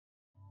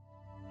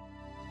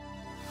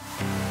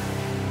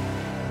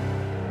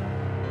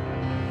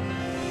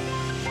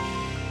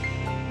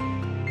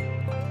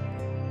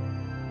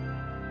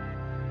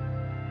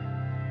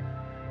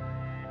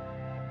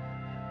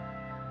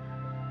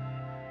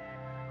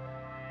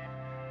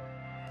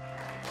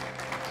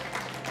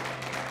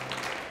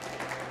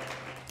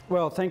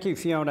Well, thank you,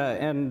 Fiona,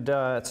 and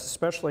it's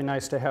especially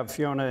nice to have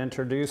Fiona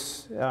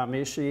introduce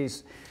me.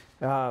 She's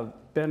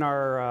been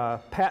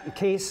our patent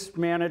case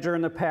manager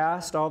in the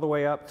past, all the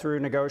way up through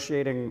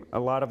negotiating a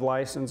lot of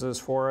licenses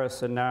for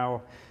us, and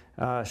now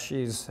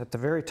she's at the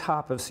very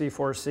top of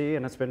C4C,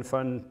 and it's been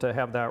fun to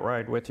have that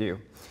ride with you.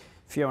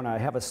 Fiona, I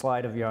have a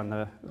slide of you on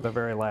the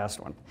very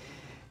last one.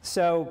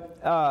 So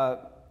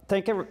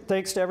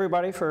thanks to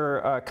everybody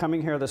for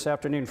coming here this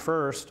afternoon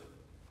first.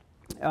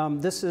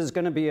 This is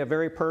going to be a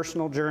very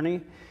personal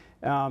journey.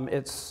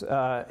 It's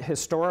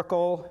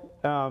historical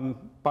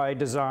by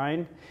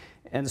design,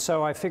 and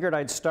so I figured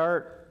I'd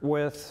start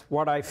with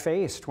what I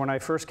faced when I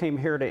first came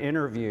here to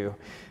interview.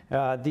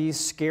 These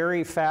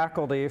scary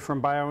faculty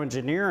from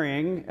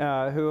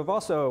bioengineering who have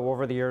also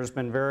over the years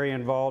been very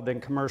involved in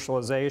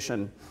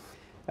commercialization.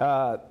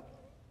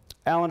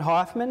 Alan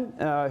Hoffman,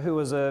 who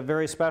was a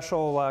very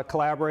special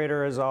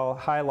collaborator, as I'll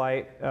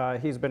highlight,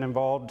 he's been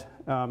involved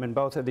in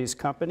both of these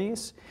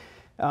companies.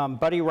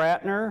 Buddy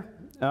Ratner,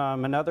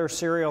 another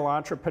serial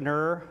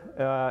entrepreneur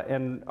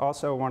and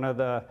also one of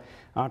the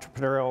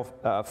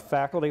entrepreneurial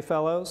faculty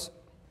fellows.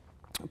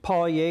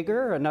 Paul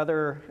Yeager,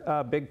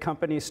 another big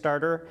company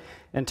starter,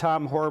 and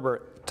Tom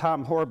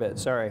Horbit,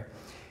 sorry.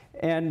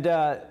 And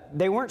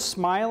they weren't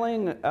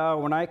smiling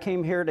when I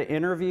came here to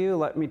interview,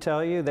 let me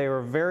tell you. They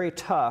were very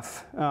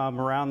tough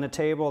around the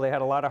table. They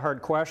had a lot of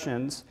hard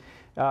questions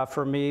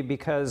for me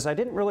because I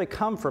didn't really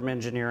come from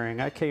engineering.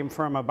 I came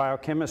from a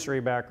biochemistry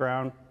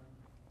background.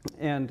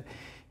 And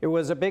it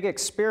was a big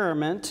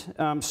experiment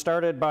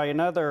started by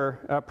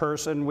another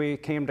person we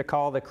came to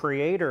call the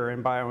creator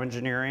in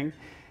bioengineering,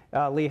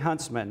 Lee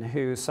Huntsman,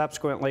 who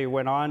subsequently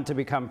went on to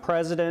become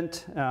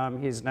president.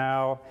 He's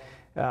now,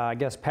 I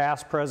guess,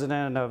 past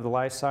president of the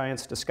Life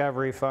Science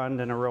Discovery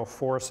Fund and a real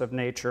force of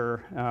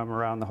nature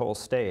around the whole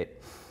state.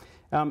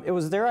 It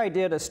was their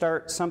idea to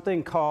start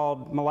something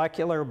called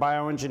molecular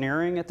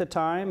bioengineering at the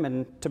time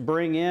and to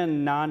bring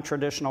in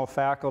non-traditional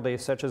faculty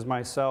such as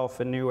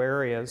myself in new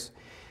areas.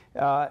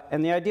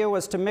 And the idea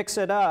was to mix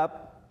it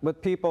up with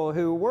people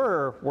who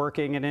were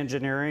working in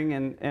engineering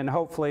and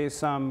hopefully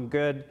some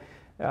good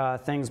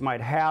things might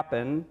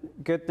happen.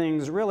 Good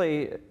things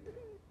really,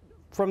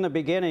 from the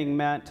beginning,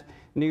 meant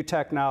new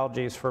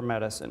technologies for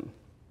medicine.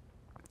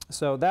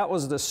 So that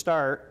was the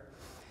start.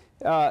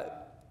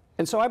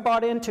 And so I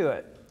bought into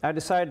it. I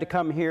decided to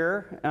come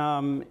here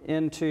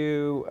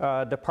into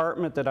a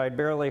department that I'd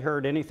barely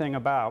heard anything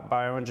about,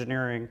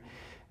 bioengineering,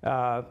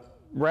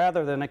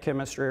 rather than a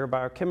chemistry or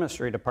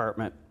biochemistry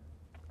department.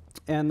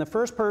 And the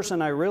first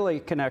person I really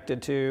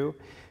connected to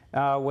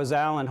was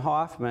Alan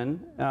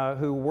Hoffman,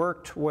 who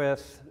worked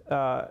with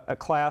a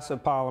class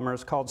of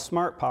polymers called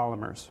smart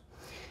polymers.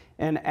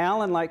 And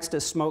Alan likes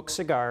to smoke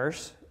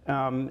cigars,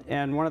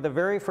 and one of the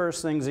very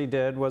first things he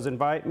did was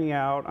invite me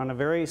out on a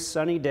very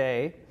sunny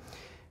day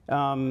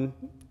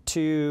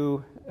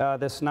to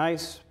this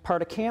nice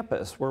part of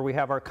campus where we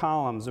have our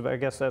columns. I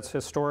guess that's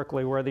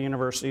historically where the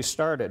university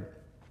started.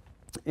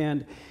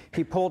 And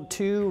he pulled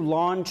two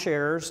lawn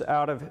chairs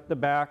out of the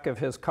back of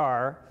his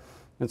car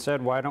and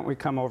said, why don't we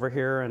come over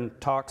here and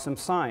talk some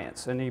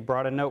science? And he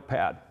brought a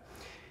notepad.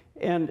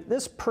 And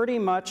this pretty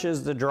much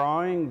is the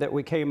drawing that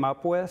we came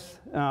up with,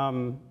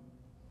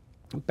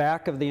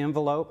 back of the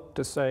envelope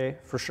to say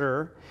for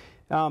sure.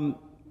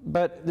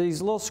 But these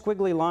little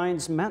squiggly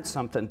lines meant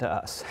something to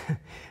us.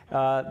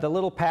 The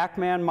little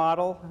Pac-Man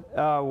model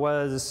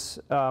was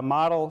a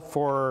model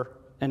for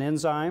an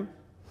enzyme.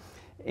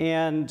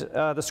 And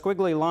the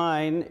squiggly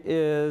line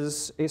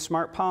is a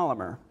smart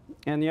polymer.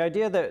 And the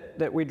idea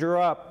that we drew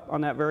up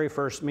on that very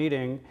first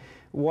meeting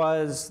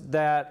was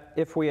that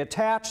if we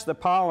attach the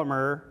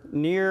polymer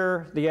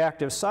near the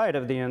active site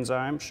of the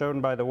enzyme, shown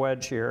by the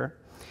wedge here,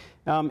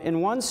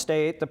 in one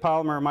state, the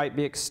polymer might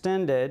be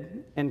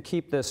extended and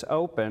keep this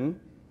open.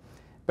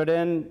 But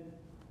in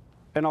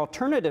an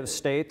alternative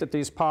state that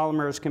these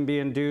polymers can be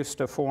induced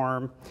to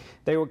form,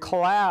 they would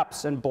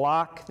collapse and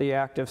block the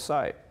active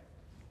site.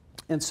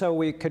 And so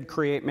we could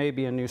create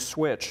maybe a new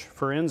switch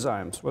for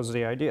enzymes, was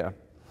the idea.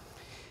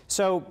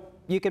 So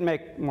you can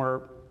make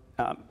more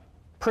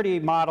pretty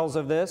models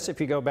of this if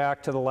you go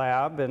back to the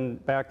lab.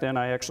 And back then,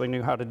 I actually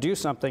knew how to do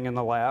something in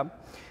the lab.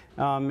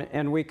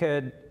 And we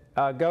could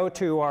go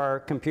to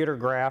our computer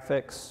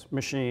graphics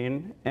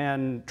machine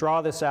and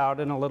draw this out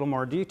in a little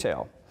more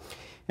detail.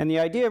 And the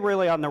idea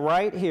really on the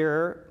right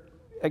here,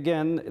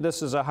 again,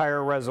 this is a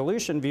higher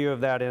resolution view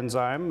of that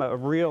enzyme, a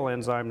real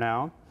enzyme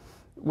now.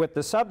 With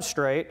the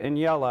substrate in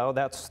yellow,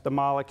 that's the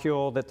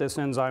molecule that this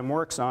enzyme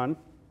works on.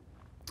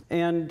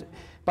 And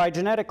by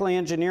genetically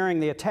engineering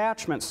the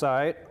attachment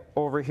site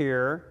over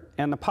here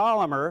and the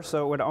polymer,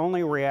 so it would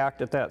only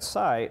react at that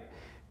site,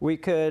 we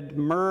could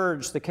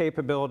merge the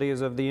capabilities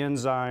of the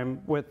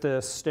enzyme with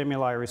this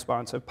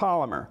stimuli-responsive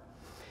polymer.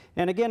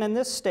 And again, in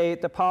this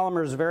state, the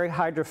polymer is very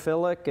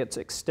hydrophilic. It's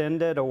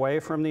extended away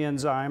from the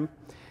enzyme.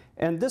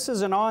 And this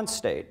is an on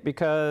state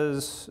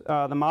because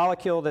the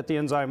molecule that the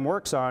enzyme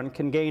works on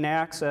can gain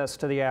access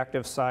to the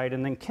active site,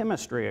 and then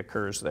chemistry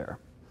occurs there.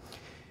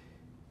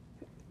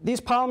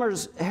 These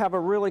polymers have a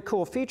really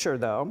cool feature,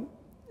 though.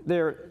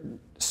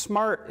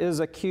 SMART is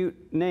a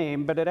cute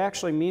name, but it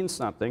actually means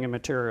something in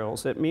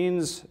materials. It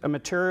means a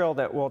material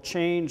that will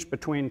change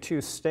between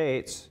two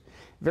states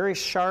very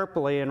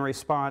sharply in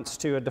response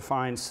to a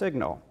defined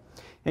signal.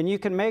 And you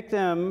can make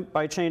them,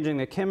 by changing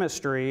the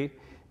chemistry,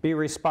 be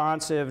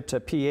responsive to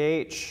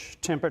pH,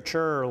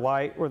 temperature, or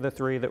light were the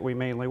three that we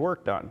mainly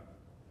worked on.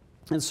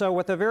 And so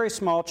with a very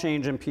small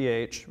change in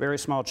pH, very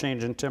small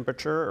change in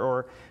temperature,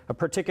 or a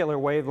particular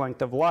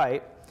wavelength of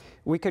light,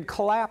 we could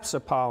collapse a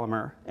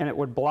polymer and it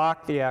would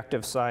block the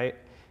active site,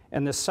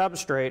 and the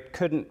substrate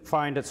couldn't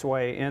find its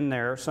way in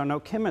there, so no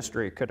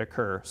chemistry could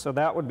occur. So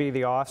that would be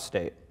the off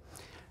state.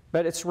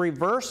 But it's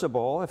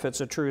reversible if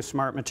it's a true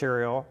SMART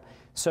material,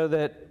 so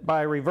that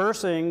by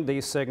reversing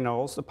these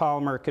signals, the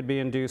polymer could be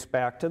induced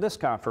back to this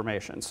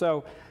conformation.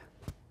 So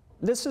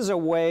this is a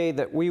way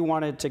that we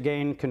wanted to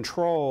gain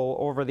control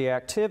over the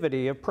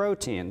activity of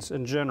proteins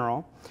in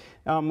general,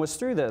 was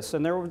through this.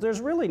 And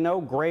there's really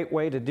no great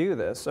way to do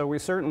this. So we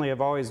certainly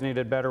have always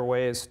needed better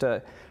ways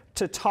to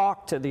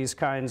talk to these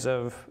kinds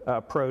of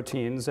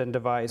proteins and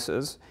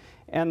devices.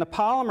 And the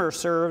polymer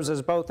serves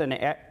as both an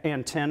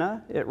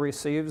antenna, it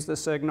receives the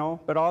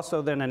signal, but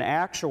also then an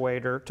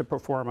actuator to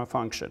perform a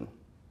function.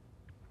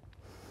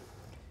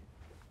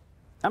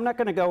 I'm not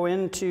going to go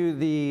into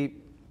the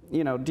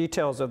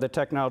details of the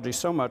technology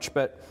so much,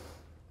 but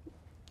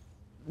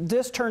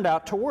this turned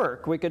out to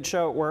work. We could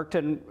show it worked,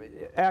 and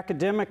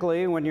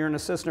academically, when you're an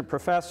assistant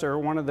professor,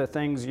 one of the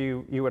things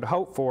you would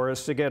hope for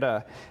is to get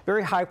a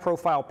very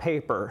high-profile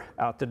paper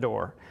out the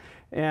door.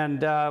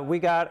 And we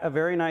got a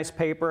very nice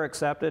paper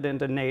accepted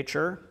into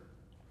Nature,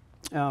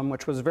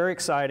 which was very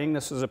exciting.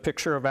 This is a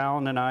picture of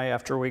Alan and I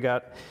after we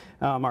got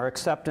our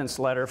acceptance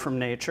letter from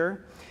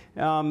Nature.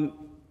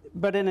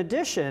 But in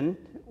addition,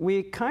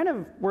 we kind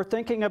of were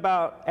thinking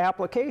about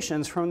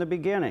applications from the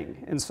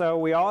beginning. And so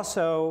we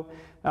also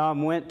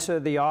went to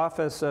the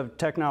Office of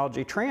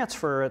Technology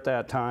Transfer at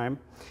that time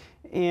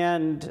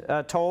and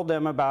told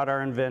them about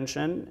our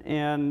invention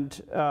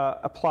and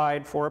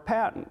applied for a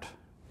patent.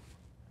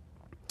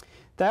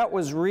 That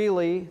was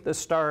really the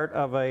start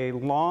of a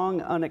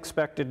long,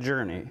 unexpected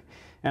journey.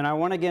 And I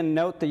want to again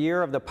note the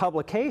year of the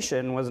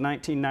publication was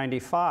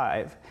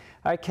 1995.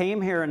 I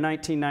came here in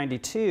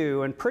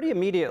 1992, and pretty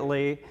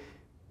immediately,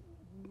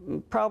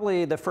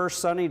 probably the first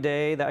sunny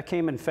day that I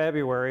came in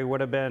February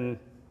would have been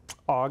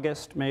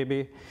August,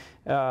 maybe,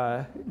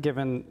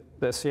 given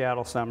the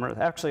Seattle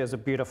summer. Actually, it was a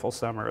beautiful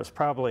summer. It was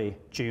probably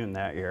June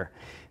that year.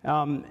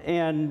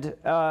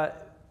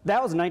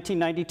 That was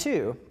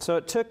 1992. So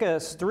it took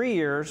us 3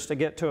 years to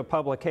get to a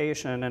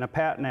publication and a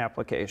patent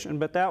application,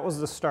 but that was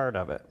the start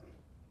of it.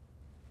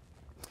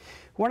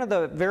 One of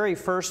the very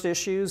first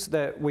issues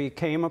that we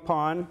came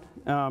upon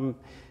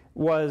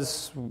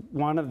was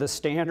one of the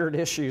standard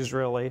issues,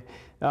 really.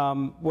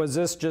 Was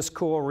this just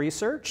cool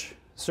research?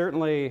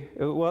 Certainly,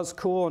 it was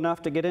cool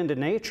enough to get into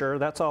Nature.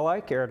 That's all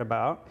I cared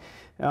about.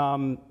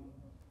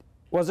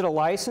 Was it a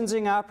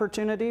licensing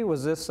opportunity?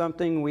 Was this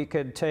something we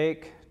could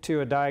take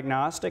to a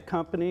diagnostic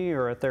company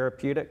or a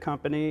therapeutic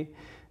company?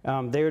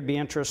 They would be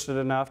interested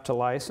enough to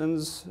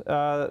license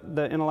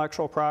the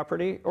intellectual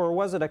property, or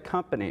was it a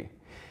company?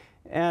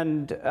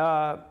 And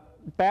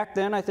back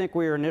then, I think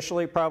we were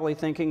initially probably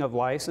thinking of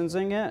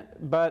licensing it,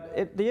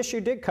 but the issue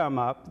did come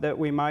up that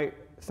we might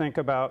think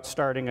about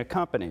starting a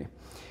company.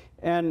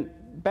 And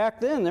back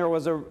then, there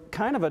was a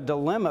kind of a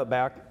dilemma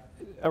back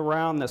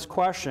around this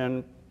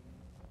question: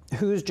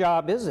 whose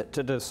job is it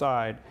to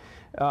decide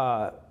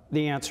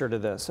the answer to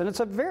this? And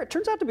it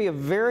turns out to be a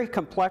very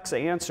complex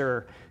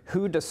answer,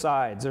 who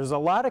decides. There's a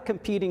lot of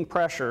competing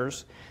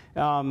pressures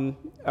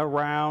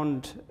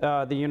around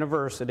the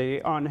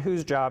university on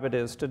whose job it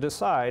is to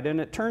decide. And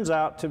it turns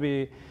out to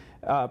be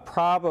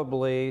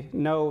probably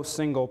no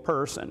single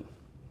person.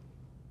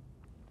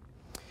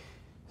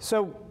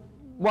 So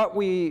what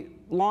we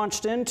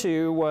launched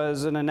into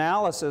was an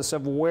analysis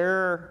of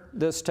where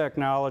this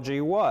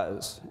technology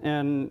was.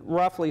 And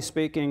roughly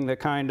speaking, the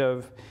kind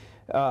of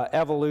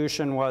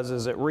evolution was: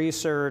 is it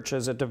research?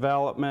 Is it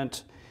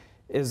development?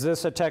 Is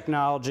this a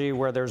technology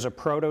where there's a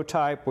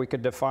prototype? We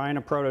could define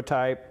a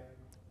prototype,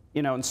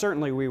 and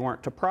certainly we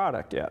weren't to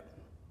product yet.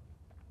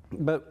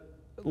 But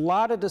a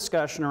lot of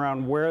discussion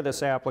around where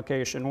this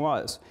application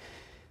was.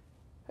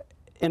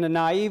 In a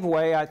naive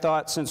way, I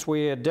thought, since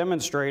we had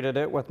demonstrated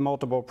it with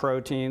multiple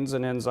proteins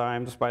and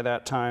enzymes by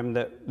that time,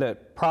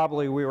 that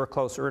probably we were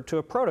closer to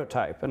a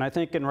prototype. And I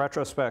think in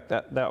retrospect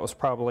that was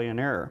probably an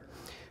error.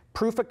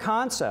 Proof of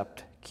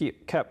concept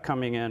kept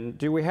coming in.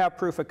 Do we have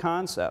proof of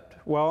concept?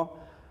 Well,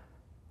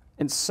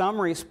 in some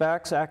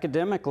respects,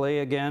 academically,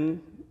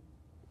 again,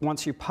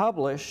 once you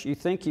publish, you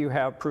think you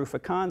have proof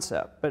of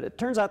concept. But it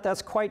turns out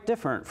that's quite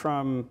different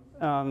from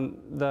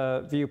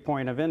the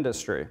viewpoint of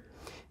industry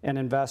and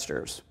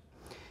investors.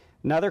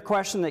 Another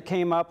question that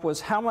came up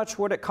was, how much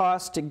would it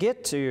cost to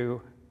get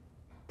to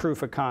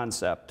proof of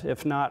concept,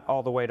 if not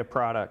all the way to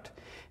product?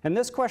 And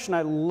this question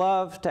I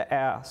love to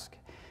ask.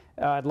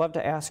 I'd love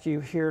to ask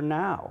you here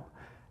now.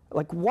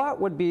 Like, what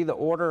would be the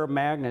order of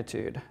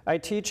magnitude? I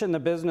teach in the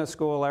business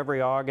school every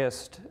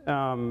August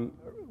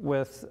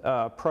with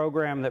a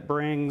program that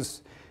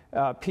brings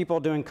people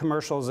doing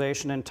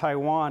commercialization in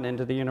Taiwan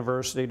into the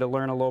university to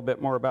learn a little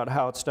bit more about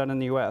how it's done in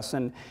the US.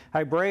 And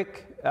I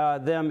break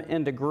them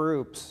into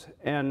groups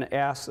and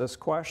ask this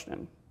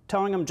question,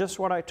 telling them just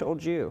what I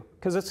told you.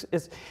 Because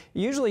it's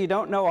usually you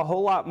don't know a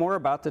whole lot more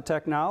about the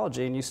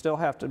technology and you still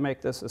have to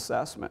make this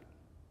assessment.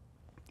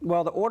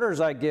 Well, the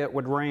orders I get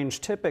would range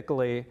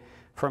typically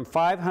from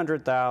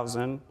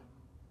 500,000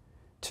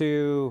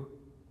 to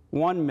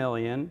 1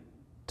 million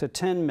to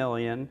 10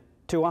 million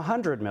to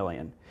 100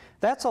 million.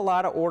 That's a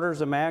lot of orders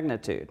of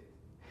magnitude.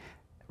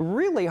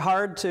 Really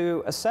hard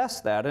to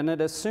assess that, and it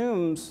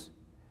assumes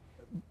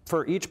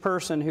for each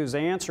person who's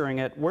answering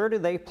it, where do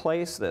they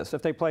place this?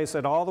 If they place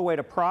it all the way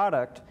to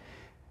product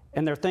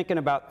and they're thinking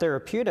about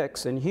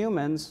therapeutics in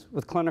humans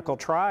with clinical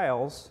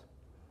trials,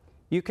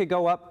 you could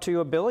go up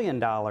to $1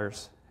 billion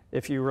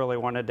if you really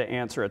wanted to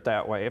answer it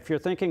that way. If you're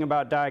thinking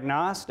about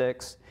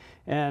diagnostics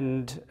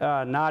and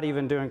not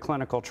even doing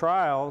clinical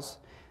trials,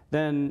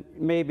 then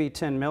maybe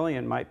 10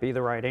 million might be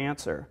the right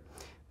answer.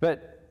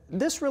 But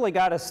this really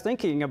got us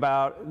thinking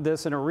about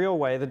this in a real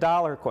way, the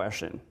dollar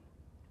question.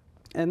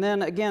 And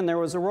then again, there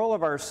was a role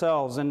of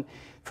ourselves, and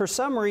for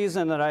some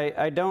reason that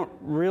I don't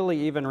really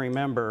even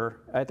remember,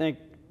 I think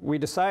we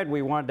decided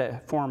we wanted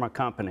to form a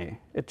company.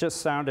 It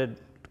just sounded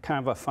kind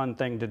of a fun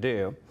thing to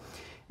do.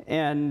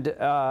 And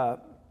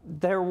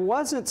there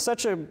wasn't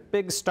such a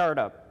big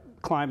startup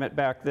climate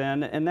back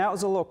then, and that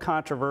was a little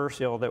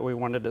controversial that we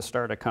wanted to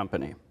start a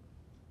company.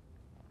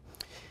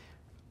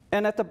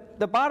 And at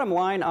the bottom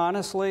line,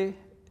 honestly,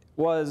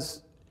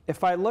 was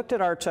if I looked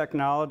at our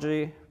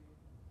technology,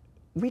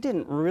 we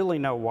didn't really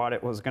know what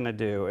it was going to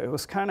do. It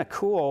was kind of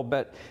cool,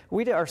 but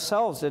we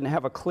ourselves didn't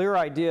have a clear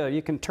idea.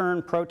 You can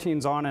turn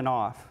proteins on and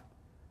off.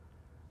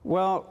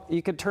 Well,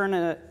 you could turn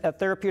a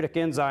therapeutic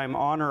enzyme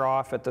on or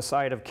off at the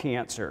site of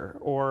cancer,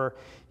 or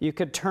you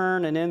could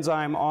turn an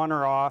enzyme on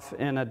or off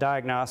in a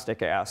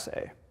diagnostic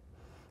assay.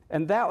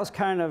 And that was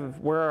kind of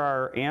where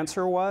our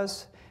answer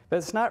was. But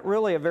it's not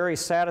really a very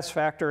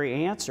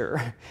satisfactory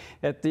answer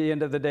at the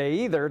end of the day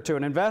either to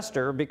an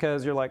investor,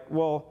 because you're like,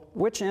 well,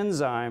 which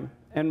enzyme,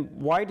 and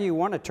why do you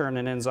want to turn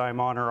an enzyme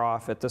on or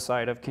off at the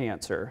site of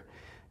cancer?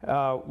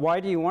 Why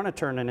do you want to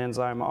turn an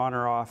enzyme on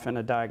or off in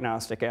a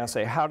diagnostic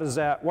assay? What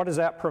does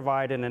that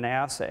provide in an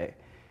assay?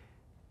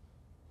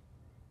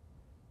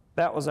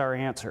 That was our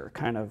answer,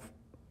 kind of,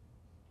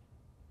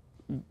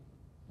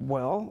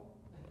 well,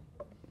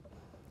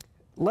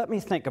 let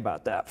me think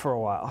about that for a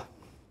while.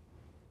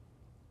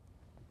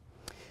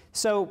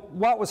 So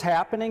what was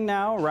happening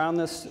now around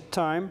this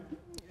time?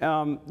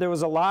 There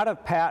was a lot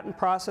of patent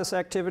process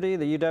activity.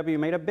 The UW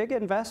made a big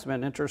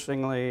investment,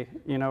 interestingly,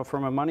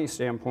 from a money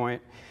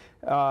standpoint.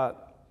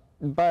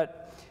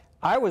 But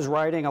I was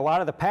writing a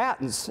lot of the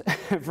patents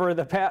for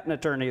the patent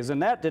attorneys,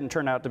 and that didn't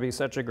turn out to be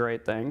such a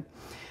great thing.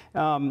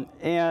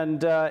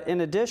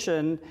 In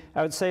addition,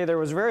 I would say there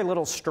was very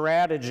little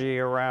strategy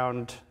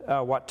around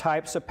what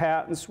types of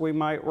patents we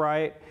might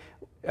write.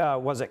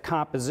 Was it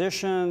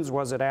compositions?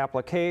 Was it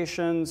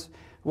applications?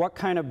 What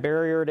kind of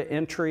barrier to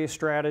entry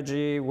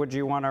strategy would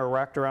you want to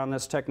erect around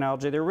this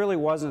technology? There really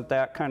wasn't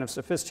that kind of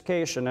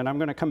sophistication, and I'm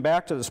going to come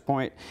back to this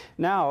point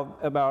now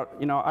about,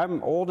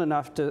 I'm old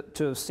enough to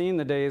have seen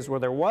the days where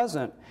there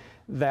wasn't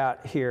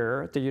that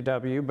here at the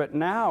UW, but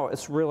now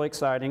it's really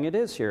exciting. It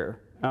is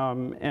here.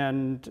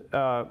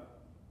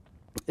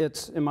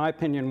 It's, in my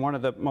opinion, one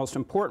of the most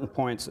important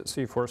points that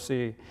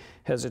C4C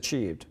has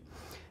achieved.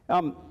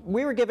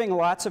 We were giving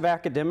lots of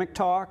academic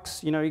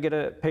talks. You get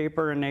a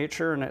paper in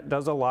Nature and it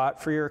does a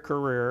lot for your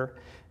career.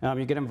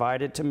 You get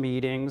invited to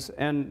meetings,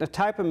 and the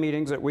type of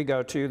meetings that we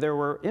go to, there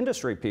were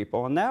industry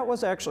people, and that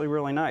was actually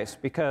really nice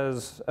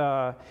because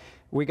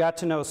we got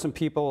to know some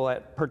people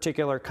at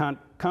particular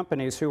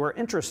companies who were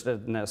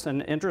interested in this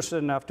and interested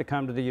enough to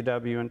come to the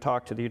UW and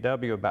talk to the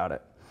UW about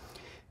it.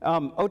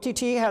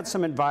 OTT had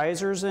some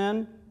advisors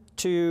in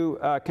to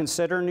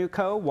consider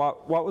NewCo.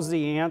 What was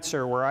the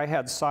answer where I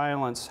had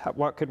silence?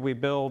 What could we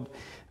build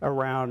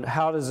around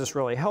how does this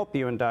really help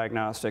you in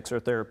diagnostics or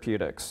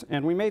therapeutics?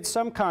 And we made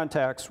some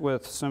contacts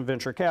with some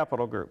venture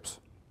capital groups.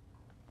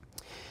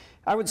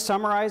 I would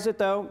summarize it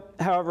though,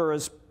 however,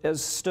 as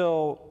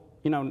still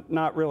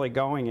not really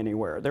going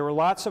anywhere. There were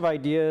lots of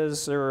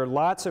ideas, there were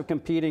lots of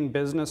competing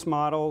business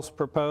models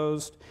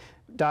proposed,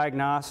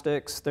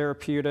 diagnostics,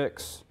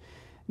 therapeutics,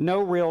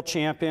 no real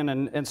champion,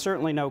 and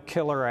certainly no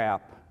killer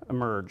app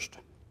emerged.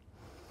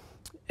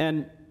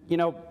 And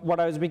what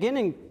I was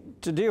beginning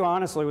to do,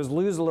 honestly, was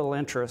lose a little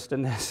interest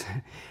in this.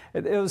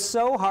 It was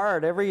so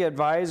hard. Every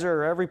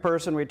advisor or every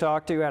person we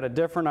talked to had a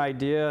different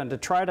idea, and to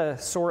try to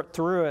sort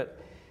through it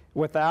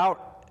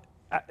without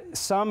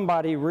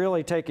somebody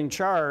really taking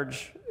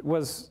charge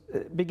was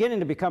beginning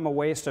to become a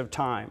waste of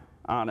time,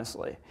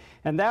 honestly.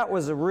 And that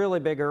was a really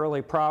big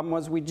early problem,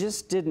 was we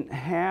just didn't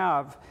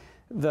have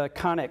the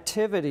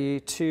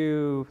connectivity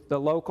to the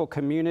local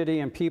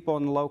community and people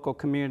in the local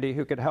community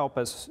who could help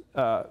us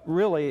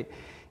really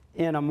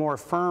in a more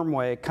firm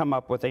way come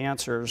up with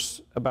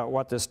answers about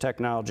what this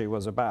technology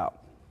was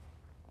about.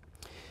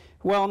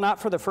 Well, not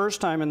for the first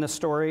time in this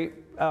story.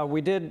 We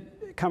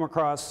did come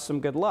across some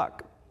good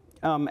luck.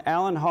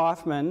 Alan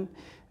Hoffman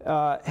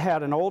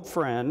had an old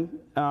friend,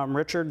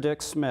 Richard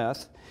Dick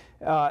Smith,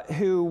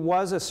 who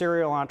was a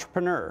serial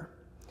entrepreneur.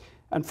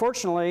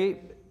 Unfortunately,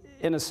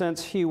 in a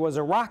sense, he was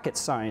a rocket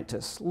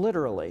scientist,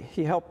 literally.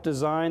 He helped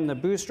design the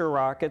booster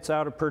rockets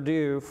out of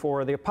Purdue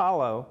for the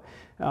Apollo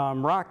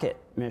rocket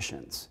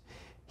missions.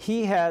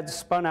 He had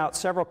spun out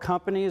several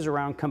companies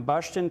around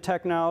combustion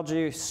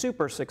technology,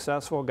 super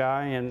successful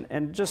guy,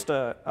 and just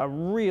a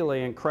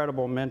really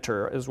incredible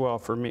mentor as well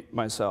for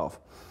myself.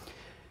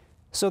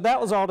 So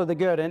that was all to the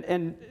good,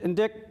 and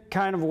Dick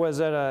kind of was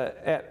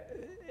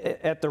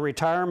at the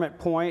retirement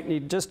point, and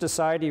he just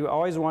decided he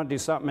always wanted to do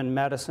something in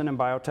medicine and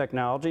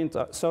biotechnology.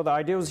 And so the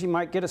idea was he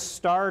might get us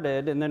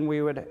started, and then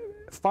we would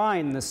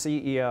find the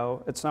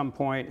CEO at some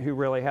point who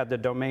really had the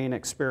domain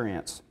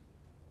experience.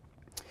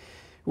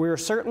 We were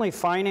certainly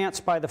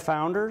financed by the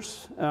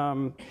founders.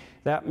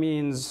 That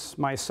means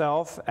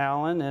myself,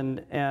 Alan,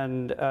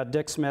 and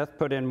Dick Smith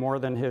put in more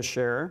than his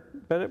share,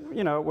 but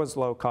it was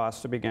low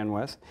cost to begin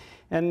with.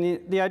 And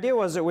the idea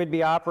was that we'd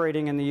be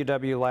operating in the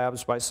UW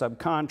labs by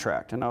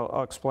subcontract, and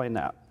I'll explain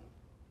that.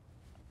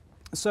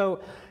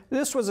 So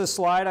this was a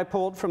slide I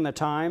pulled from the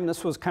time.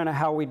 This was kind of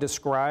how we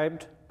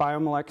described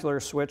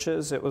biomolecular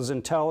switches. It was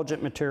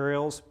intelligent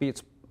materials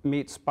meets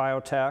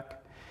biotech.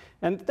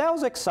 And that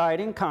was an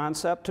exciting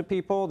concept to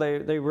people.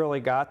 They really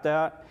got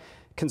that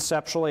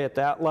conceptually at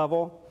that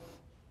level.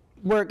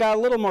 Where it got a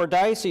little more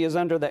dicey is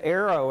under the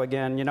arrow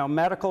again,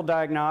 medical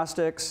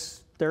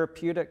diagnostics,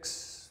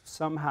 therapeutics,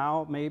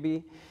 somehow,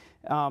 maybe.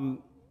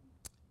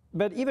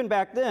 But even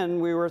back then,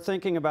 we were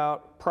thinking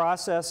about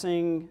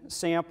processing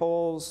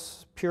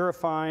samples,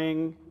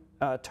 purifying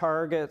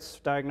targets,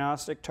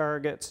 diagnostic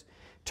targets,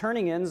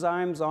 turning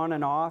enzymes on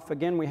and off.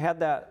 Again, we had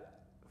that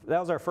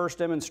was our first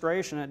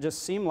demonstration. It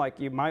just seemed like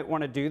you might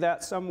want to do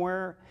that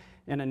somewhere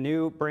in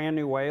a brand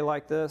new way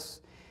like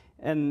this.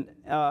 And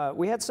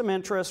we had some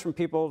interest from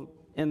people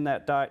in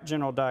that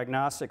general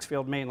diagnostics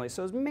field mainly.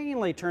 So it was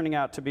mainly turning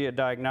out to be a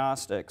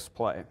diagnostics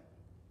play.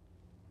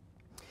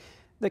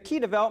 The key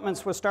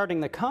developments with starting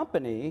the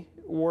company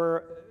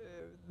were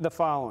the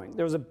following.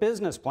 There was a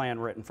business plan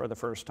written for the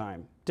first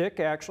time. Dick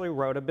actually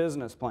wrote a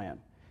business plan.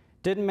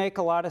 Didn't make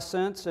a lot of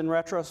sense in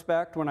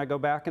retrospect when I go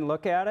back and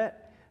look at it,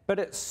 but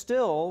it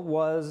still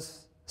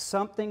was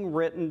something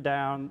written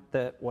down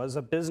that was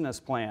a business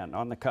plan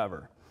on the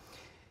cover.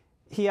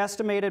 He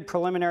estimated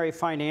preliminary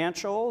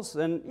financials,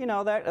 and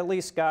that at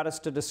least got us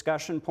to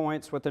discussion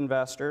points with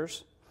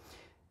investors.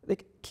 The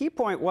key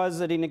point was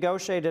that he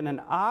negotiated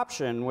an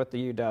option with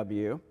the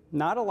UW,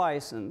 not a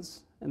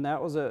license, and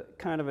that was a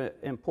kind of an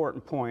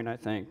important point, I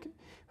think,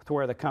 to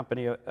where the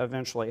company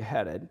eventually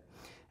headed.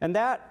 And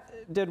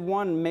that did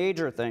one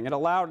major thing. It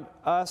allowed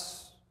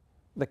us,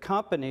 the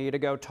company, to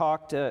go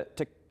talk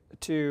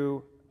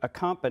to a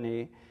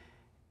company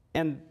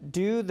and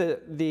do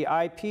the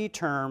IP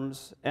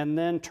terms and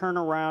then turn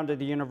around to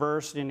the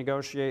university and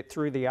negotiate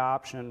through the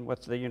option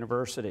with the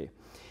university.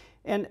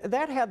 And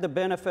that had the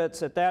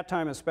benefits at that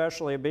time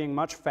especially of being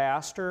much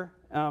faster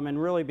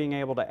and really being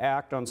able to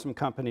act on some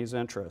companies'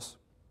 interests.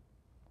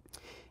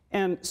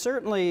 And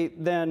certainly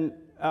then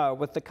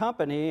with the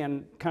company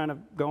and kind of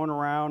going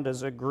around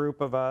as a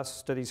group of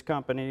us to these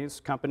companies,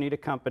 company to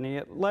company,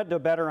 it led to a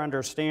better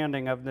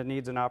understanding of the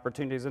needs and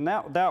opportunities, and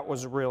that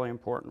was really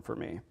important for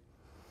me.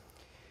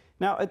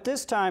 Now at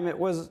this time it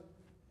was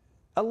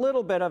a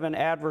little bit of an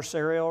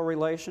adversarial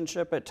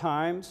relationship at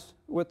times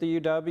with the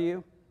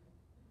UW.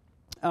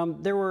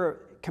 There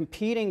were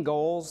competing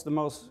goals. The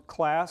most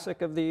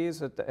classic of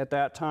these at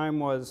that time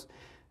was,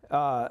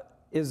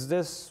 is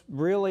this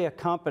really a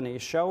company?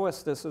 Show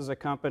us this is a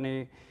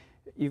company.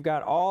 You've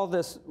got all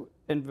this,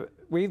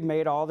 we've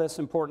made all this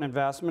important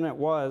investment. It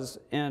was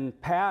in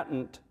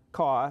patent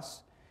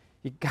costs.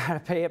 You got to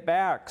pay it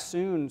back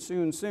soon,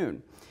 soon,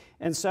 soon.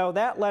 And so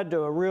that led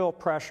to a real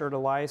pressure to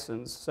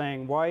license,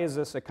 saying, why is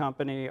this a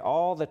company?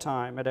 All the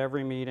time at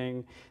every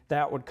meeting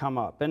that would come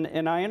up.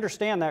 And I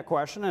understand that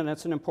question, and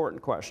it's an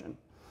important question.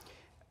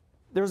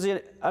 There's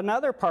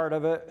another part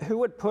of it, who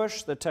would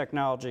push the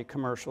technology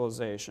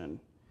commercialization?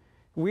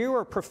 We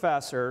were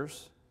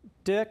professors.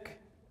 Dick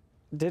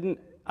didn't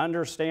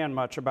understand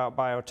much about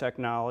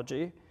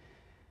biotechnology.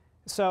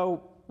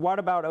 So what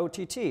about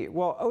OTT?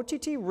 Well,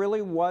 OTT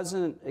really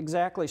wasn't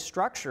exactly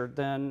structured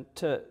then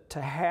to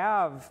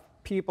have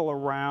people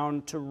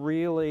around to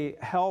really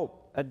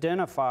help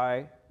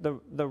identify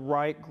the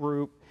right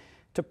group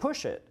to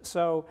push it.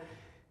 So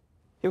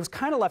it was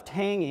kind of left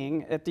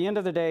hanging. At the end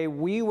of the day,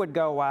 we would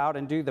go out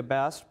and do the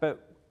best,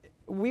 but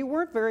we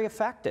weren't very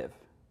effective.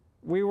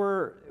 We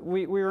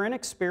were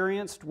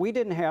inexperienced. We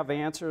didn't have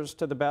answers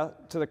to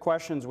the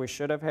questions we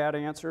should have had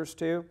answers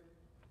to.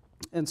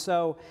 And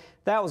so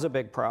that was a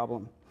big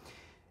problem.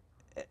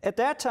 At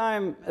that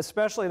time,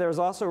 especially, there was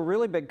also a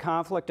really big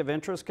conflict of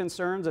interest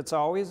concerns. It's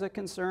always a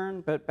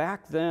concern, but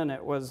back then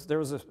there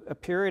was a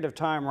period of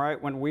time,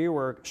 right, when we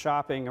were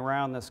shopping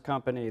around this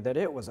company that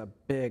it was a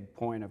big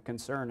point of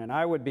concern. And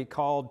I would be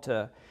called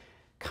to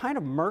kind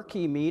of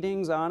murky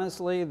meetings,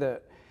 honestly,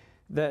 that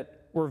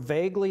were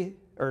vaguely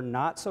or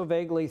not so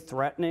vaguely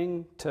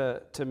threatening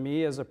to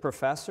me as a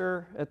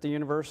professor at the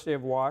University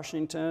of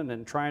Washington,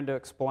 and trying to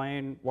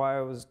explain why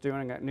I was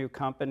doing a new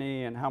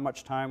company and how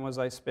much time was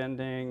I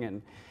spending.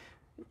 And,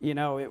 you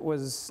know, it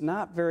was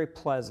not very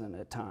pleasant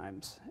at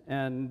times.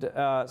 And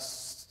a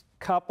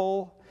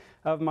couple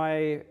of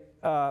my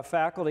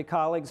faculty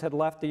colleagues had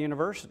left the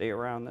university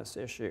around this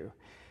issue.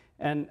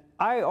 And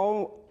I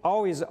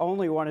always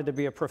only wanted to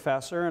be a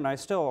professor, and I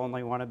still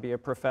only want to be a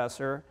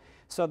professor.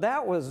 So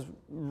that was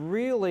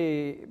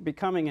really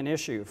becoming an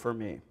issue for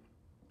me.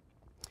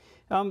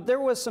 There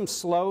was some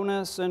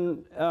slowness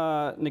in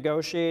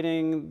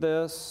negotiating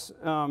this,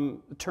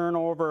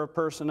 turnover of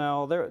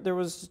personnel. There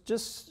was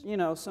just, you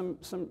know, some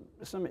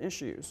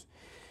issues.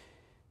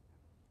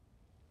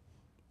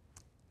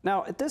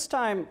 Now, at this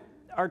time,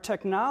 our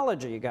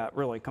technology got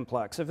really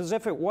complex, as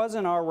if it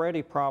wasn't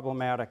already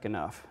problematic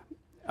enough.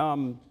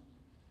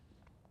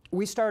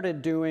 We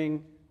started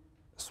doing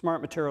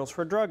smart materials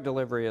for drug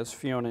delivery, as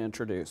Fiona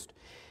introduced.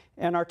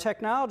 And our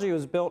technology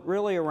was built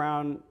really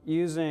around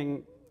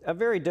using a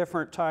very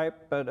different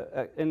type,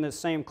 but in the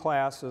same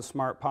class as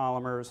smart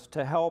polymers,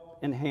 to help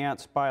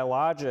enhance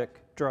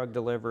biologic drug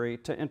delivery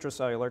to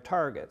intracellular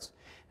targets.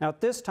 Now,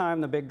 at this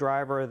time, the big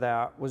driver of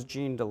that was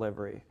gene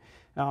delivery.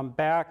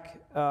 Back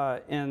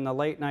in the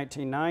late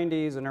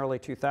 1990s and early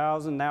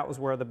 2000, that was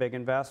where the big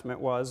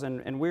investment was,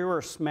 and we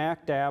were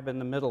smack dab in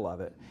the middle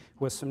of it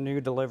with some new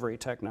delivery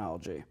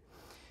technology.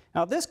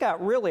 Now, this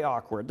got really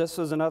awkward. This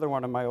is another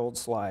one of my old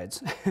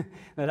slides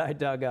that I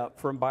dug up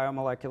from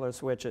biomolecular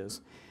switches.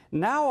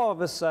 Now, all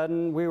of a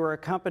sudden, we were a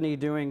company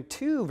doing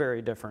two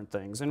very different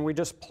things, and we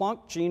just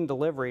plunked gene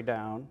delivery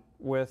down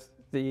with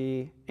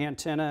the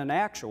antenna and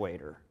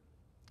actuator,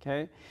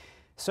 okay?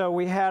 So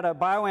we had a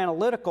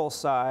bioanalytical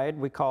side,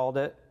 we called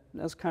it,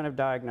 that's kind of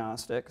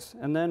diagnostics,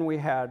 and then we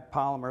had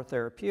polymer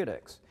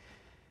therapeutics.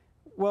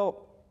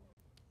 Well,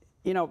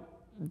 you know,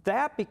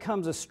 that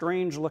becomes a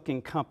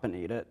strange-looking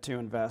company to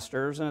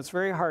investors, and it's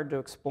very hard to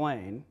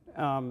explain.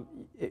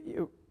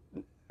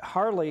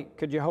 Hardly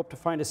could you hope to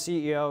find a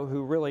CEO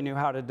who really knew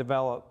how to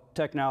develop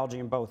technology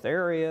in both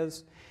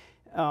areas,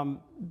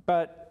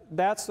 but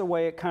that's the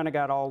way it kind of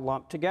got all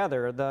lumped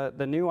together.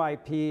 The new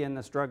IP in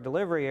this drug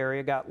delivery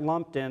area got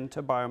lumped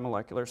into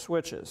biomolecular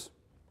switches.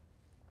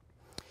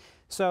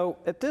 So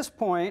at this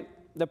point,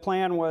 the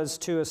plan was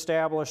to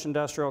establish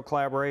industrial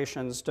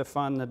collaborations to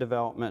fund the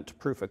development to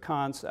proof of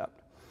concept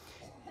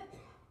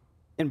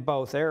in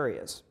both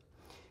areas.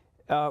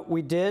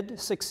 We did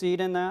succeed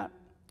in that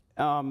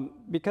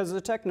because the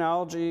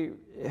technology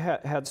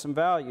had some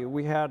value.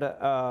 We had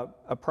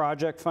a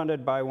project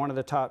funded by one of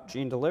the top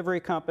gene delivery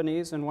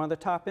companies and one of the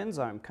top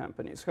enzyme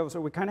companies. So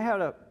we kind of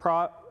had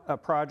a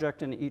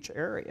project in each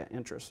area,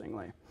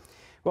 interestingly.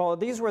 Well,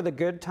 these were the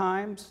good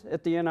times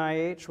at the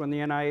NIH, when the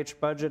NIH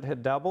budget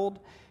had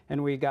doubled,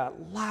 and we got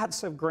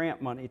lots of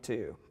grant money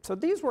too. So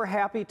these were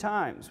happy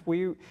times.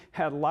 We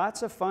had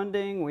lots of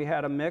funding. We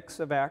had a mix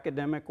of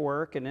academic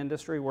work and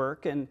industry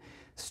work, and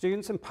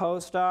students and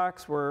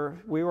postdocs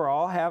we were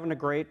all having a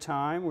great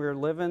time. We were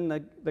living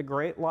the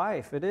great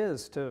life it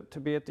is to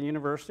be at the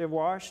University of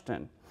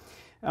Washington,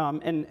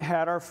 and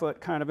had our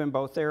foot kind of in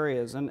both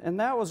areas. And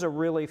that was a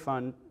really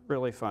fun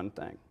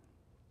thing.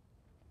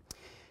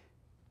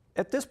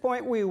 At this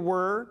point, we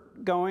were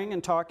going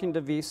and talking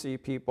to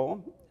VC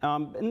people,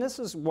 and this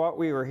is what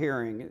we were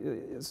hearing.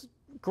 It's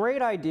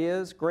great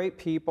ideas, great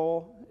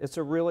people. It's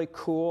a really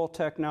cool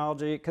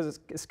technology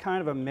because it's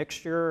kind of a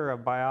mixture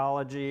of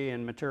biology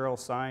and material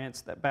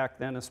science. That back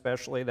then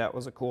especially, that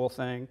was a cool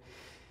thing.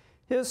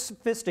 It was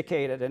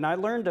sophisticated, and I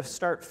learned to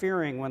start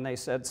fearing when they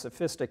said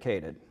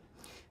sophisticated.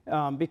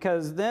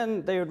 Because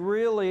then they would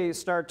really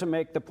start to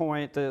make the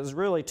point that it was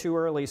really too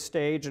early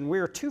stage and we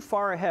were too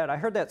far ahead. I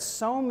heard that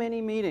so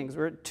many meetings.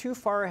 We were too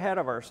far ahead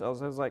of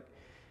ourselves. I was like,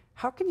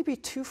 how can you be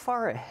too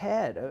far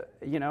ahead?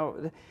 You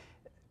know,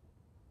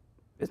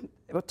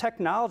 with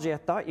technology, I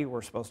thought you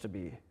were supposed to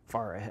be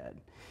far ahead.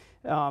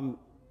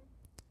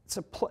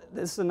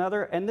 This is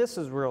another, and this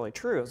is really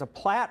true. It's a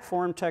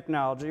platform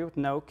technology with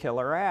no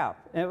killer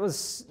app. And it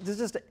was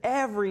just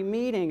every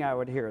meeting I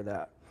would hear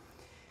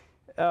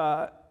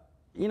that.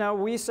 You know,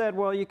 we said,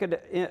 well, you could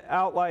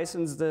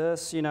out-license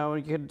this, you know,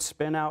 you could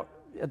spin out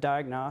a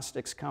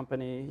diagnostics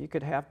company, you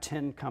could have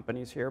 10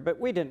 companies here, but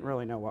we didn't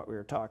really know what we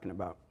were talking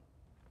about.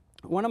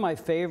 One of my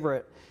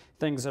favorite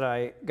things that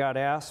I got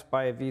asked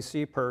by a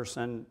VC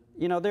person,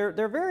 you know,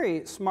 they're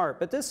very smart,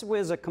 but this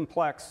was a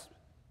complex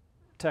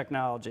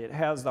technology. It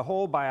has the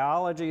whole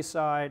biology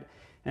side,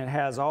 and it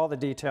has all the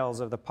details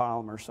of the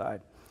polymer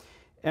side.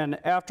 And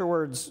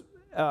afterwards,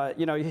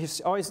 you know, he's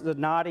always the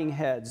nodding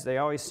heads. They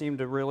always seem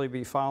to really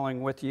be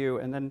following with you.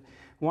 And then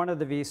one of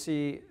the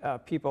VC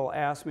people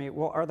asked me,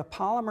 well, are the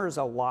polymers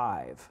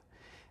alive?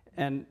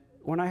 And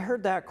when I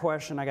heard that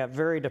question, I got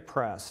very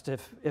depressed.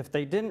 If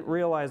they didn't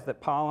realize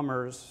that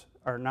polymers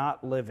are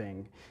not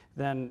living,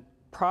 then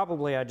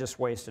probably I just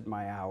wasted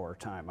my hour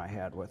time I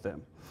had with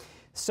them.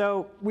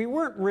 So we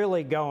weren't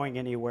really going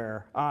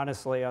anywhere,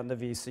 honestly, on the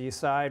VC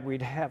side.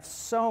 We'd have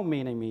so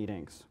many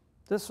meetings.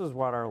 This was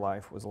what our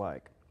life was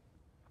like.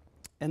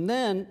 And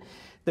then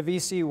the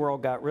VC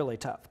world got really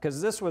tough,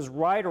 because this was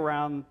right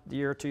around the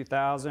year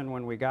 2000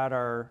 when we got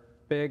our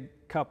big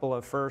couple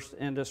of first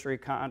industry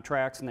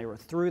contracts, and they were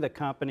through the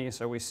company,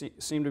 so we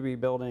seemed to be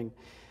building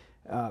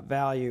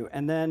value.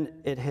 And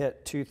then it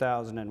hit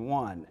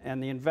 2001,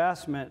 and the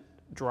investment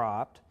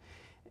dropped.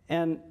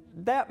 And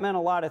that meant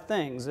a lot of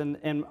things.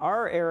 In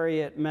our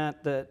area, it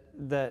meant that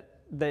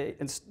the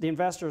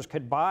investors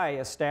could buy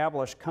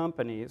established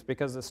companies,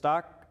 because the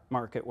stock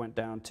market went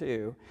down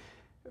too,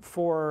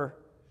 for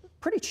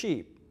pretty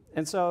cheap.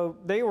 And so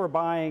they were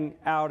buying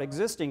out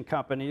existing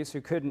companies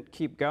who couldn't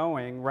keep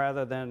going,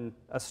 rather than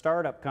a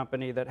startup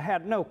company that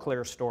had no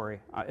clear story,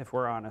 if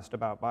we're honest,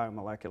 about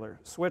biomolecular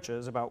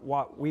switches, about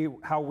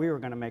how we were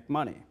going to make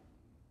money.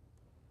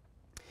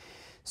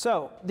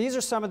 So these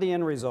are some of the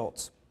end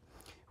results.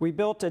 We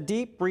built a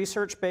deep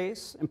research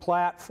base and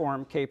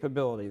platform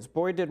capabilities.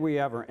 Boy, did we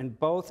ever, in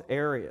both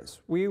areas.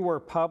 We were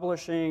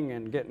publishing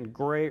and getting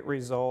great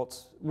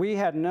results. We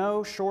had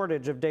no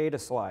shortage of data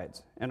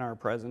slides in our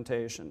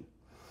presentation.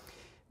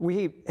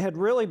 We had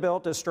really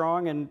built a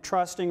strong and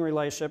trusting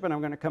relationship, and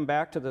I'm going to come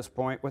back to this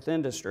point, with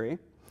industry.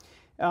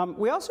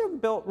 We also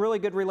built really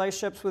good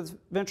relationships with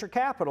venture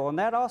capital, and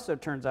that also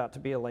turns out to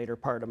be a later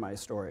part of my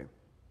story.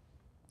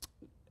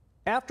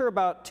 After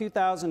about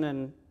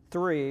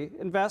 2003,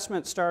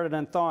 investment started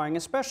unthawing,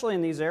 especially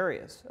in these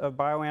areas of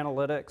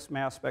bioanalytics,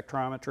 mass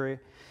spectrometry,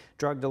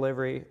 drug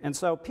delivery, and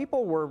so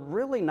people were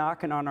really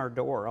knocking on our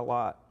door a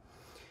lot.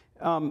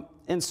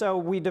 And so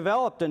we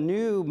developed a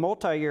new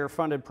multi-year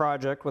funded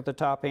project with the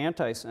top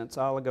antisense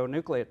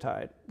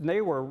oligonucleotide.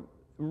 They were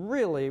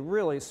really,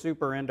 really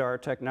super into our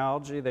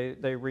technology.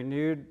 They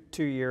renewed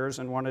 2 years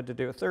and wanted to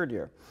do a third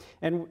year.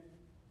 And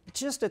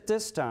just at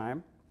this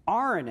time,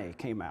 RNA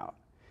came out.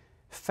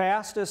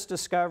 Fastest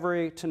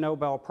discovery to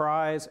Nobel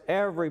Prize.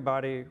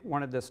 Everybody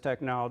wanted this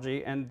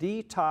technology, and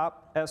the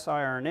top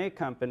siRNA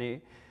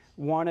company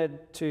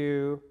wanted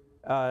to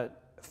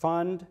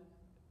fund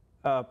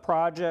a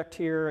project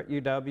here at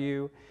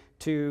UW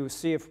to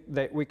see if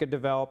we could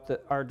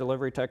develop our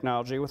delivery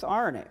technology with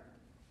RNA.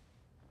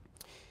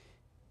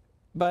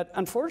 But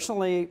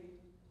unfortunately,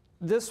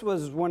 this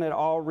was when it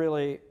all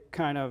really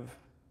kind of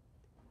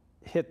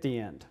hit the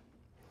end.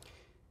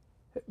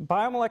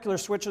 Biomolecular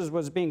switches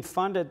was being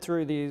funded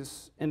through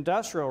these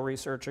industrial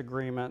research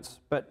agreements,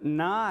 but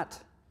not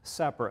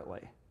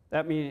separately.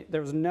 That means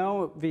there was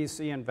no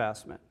VC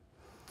investment.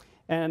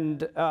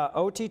 And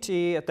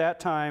OTT at that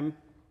time,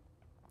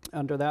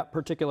 under that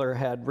particular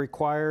head,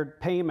 required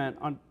payment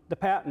on the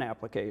patent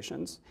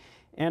applications,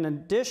 and in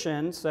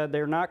addition said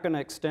they're not going to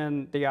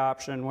extend the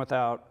option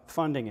without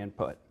funding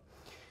input.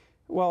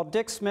 Well,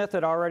 Dick Smith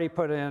had already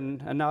put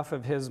in enough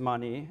of his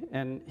money,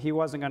 and he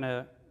wasn't going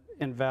to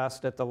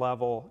invest at the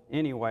level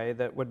anyway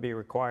that would be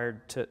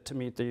required to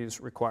meet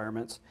these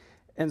requirements.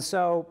 And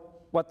so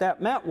what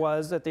that meant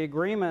was that the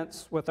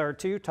agreements with our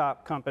two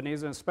top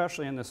companies, and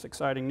especially in this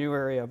exciting new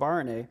area of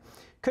RNA,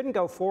 couldn't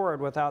go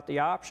forward without the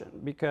option,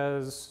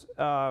 because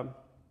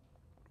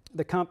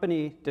the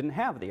company didn't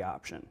have the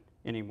option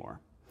anymore.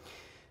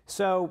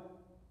 So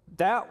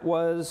that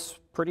was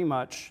pretty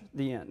much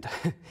the end.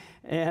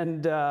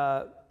 And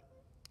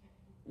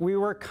we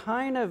were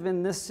kind of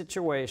in this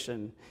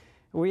situation.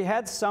 We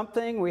had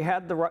something, we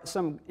had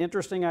some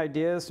interesting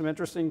ideas, some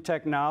interesting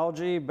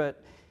technology,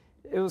 but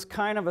it was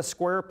kind of a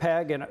square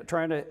peg and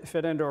trying to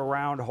fit into a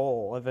round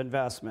hole of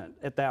investment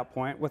at that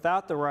point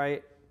without the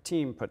right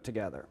team put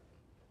together.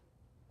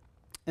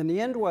 And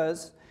the end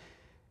was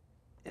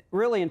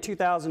really in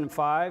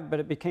 2005, but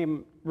it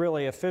became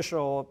really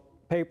official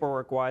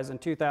paperwork-wise in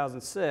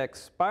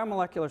 2006.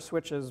 Biomolecular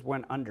switches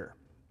went under.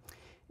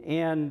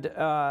 And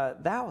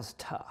that was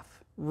tough.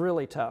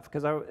 Really tough,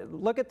 because I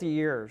look at the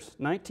years,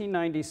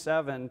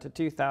 1997 to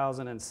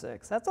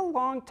 2006. That's a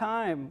long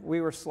time.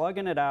 We were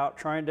slugging it out,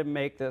 trying to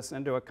make this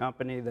into a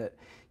company that,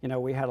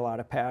 we had a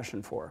lot of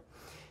passion for.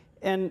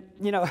 And,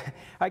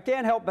 I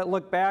can't help but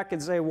look back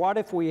and say, what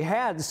if we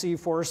had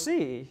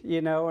C4C,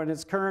 in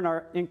its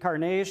current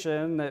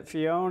incarnation that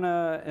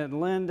Fiona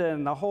and Linda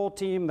and the whole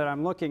team that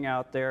I'm looking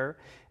out there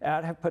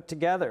at have put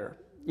together.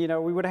 We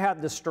would have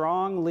had the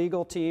strong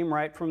legal team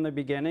right from the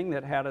beginning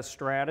that had a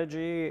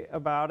strategy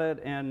about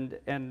it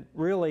and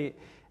really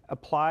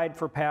applied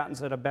for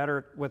patents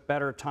with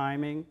better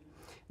timing.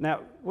 And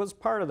that was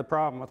part of the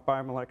problem with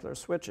biomolecular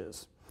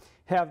switches.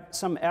 Have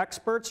some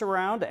experts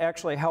around to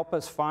actually help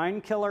us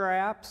find killer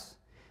apps.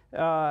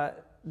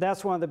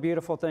 That's one of the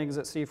beautiful things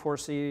that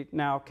C4C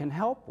now can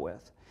help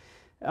with.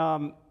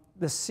 The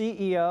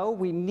CEO,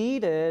 we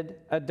needed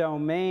a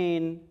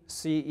domain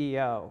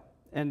CEO.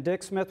 And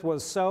Dick Smith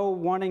was so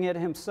wanting it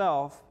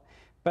himself,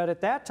 but at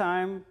that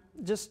time,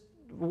 just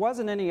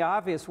wasn't any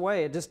obvious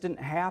way. It just didn't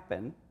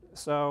happen.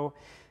 So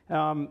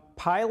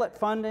pilot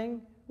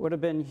funding would have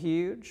been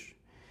huge.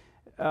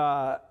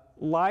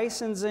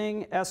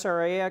 Licensing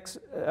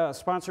SRA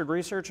sponsored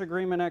research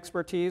agreement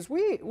expertise.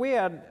 We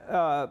had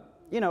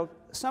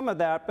some of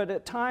that, but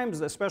at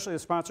times, especially the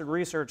sponsored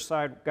research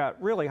side,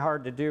 got really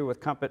hard to do with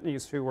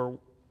companies who were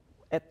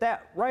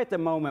right at the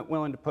moment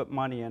willing to put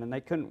money in, and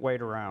they couldn't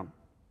wait around.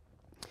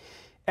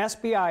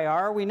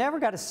 SBIR, we never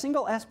got a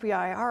single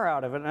SBIR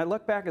out of it, and I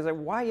look back and say,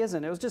 why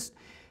isn't it? It was just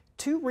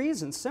two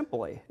reasons,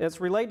 simply.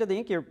 It's related to the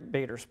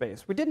incubator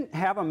space. We didn't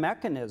have a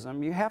mechanism.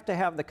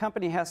 The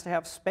company has to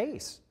have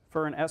space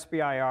for an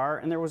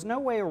SBIR, and there was no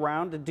way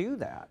around to do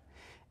that.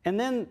 And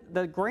then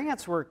the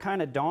grants were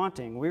kind of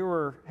daunting. We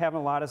were having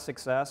a lot of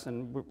success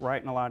and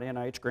writing a lot of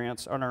NIH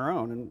grants on our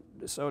own,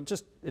 and so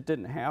it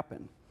didn't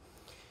happen.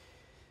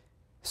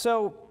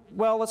 So,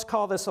 well, let's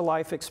call this a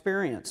life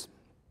experience.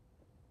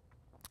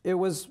 It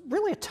was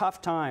really a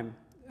tough time.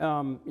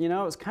 You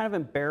know, it was kind of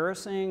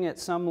embarrassing at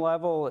some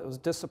level. It was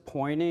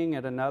disappointing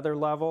at another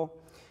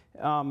level.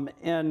 Yeah,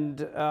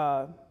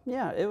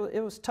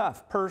 it was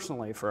tough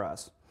personally for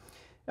us.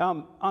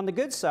 On the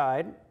good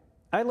side,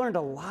 I learned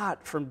a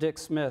lot from Dick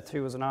Smith,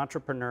 who was an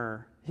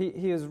entrepreneur.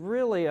 He is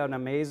really an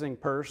amazing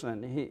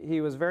person.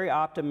 He was very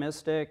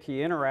optimistic. He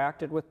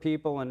interacted with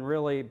people and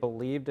really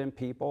believed in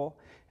people.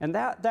 And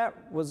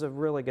that was a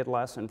really good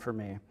lesson for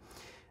me.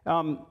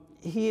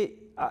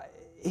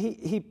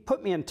 He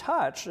put me in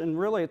touch, and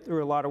really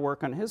through a lot of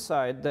work on his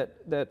side,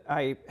 that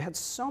I had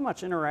so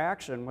much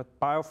interaction with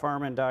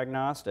biopharma and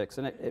diagnostics.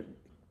 And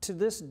to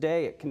this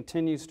day, it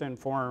continues to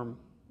inform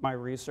my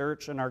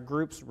research and our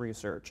group's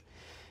research.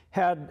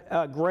 Had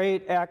a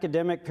great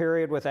academic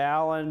period with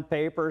Alan,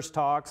 papers,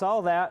 talks,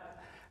 all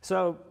that.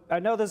 So I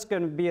know this is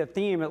going to be a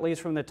theme, at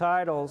least from the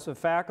titles, of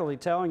faculty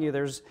telling you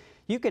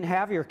you can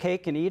have your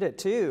cake and eat it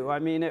too. I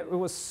mean, it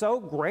was so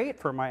great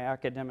for my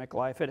academic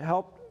life. It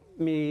helped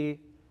me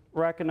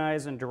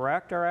recognize and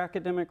direct our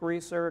academic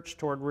research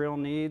toward real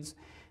needs.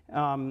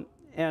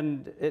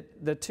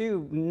 The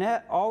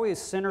two always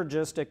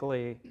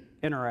synergistically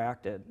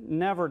interacted.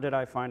 Never did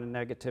I find a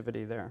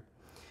negativity there,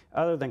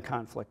 other than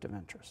conflict of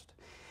interest.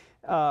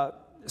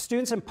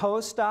 Students and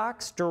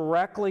postdocs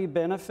directly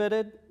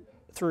benefited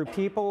through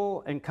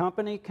people and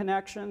company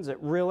connections. It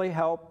really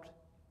helped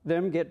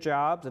them get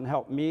jobs and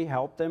helped me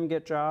help them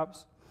get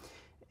jobs.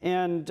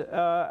 And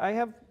I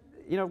have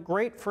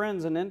great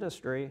friends in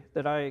industry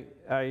that I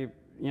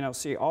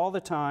see all the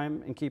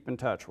time and keep in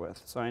touch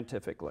with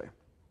scientifically.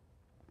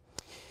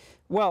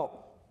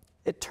 Well,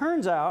 it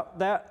turns out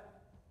that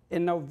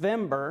in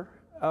November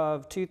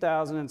of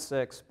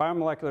 2006,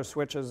 Biomolecular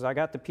Switches, I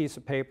got the piece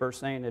of paper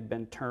saying it had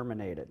been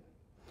terminated.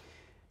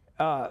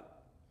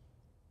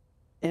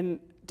 In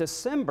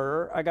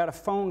December, I got a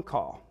phone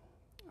call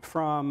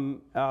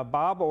from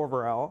Bob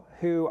Overell,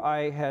 who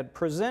I had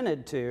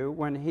presented to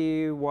when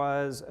he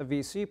was a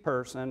VC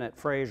person at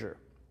Fraser.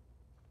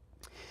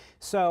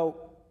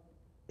 So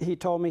he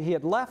told me he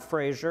had left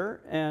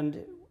Fraser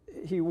and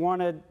he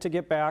wanted to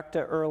get back to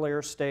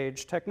earlier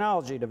stage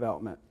technology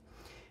development.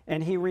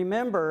 And he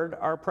remembered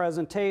our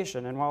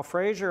presentation, and while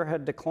Fraser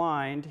had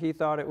declined, he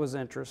thought it was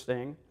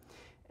interesting.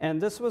 And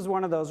this was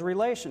one of those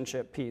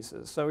relationship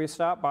pieces, so he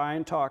stopped by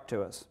and talked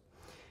to us.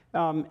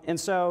 And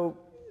so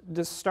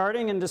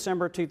starting in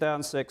December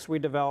 2006, we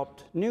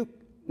developed new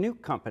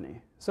company.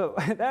 So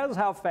that was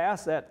how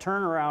fast that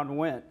turnaround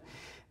went.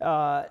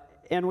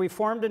 And we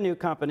formed a new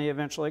company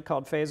eventually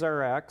called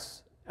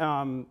PhaseRx.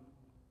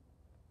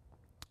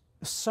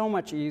 So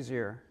much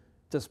easier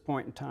at this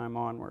point in time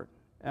onward.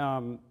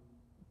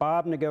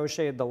 Bob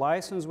negotiated the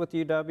license with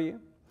UW,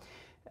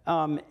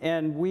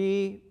 and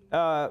we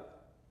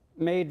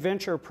made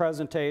venture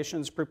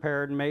presentations,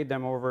 prepared and made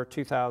them over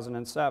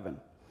 2007.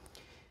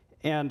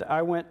 And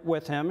I went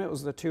with him, it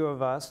was the two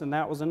of us, and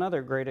that was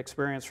another great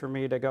experience for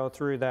me to go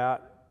through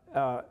that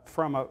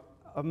from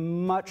a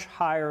much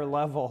higher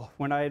level.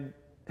 When I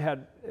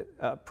had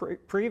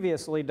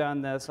previously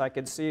done this, I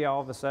could see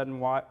all of a sudden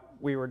what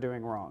we were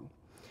doing wrong.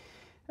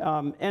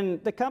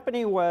 And the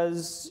company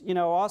was,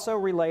 also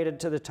related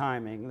to the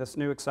timing, this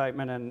new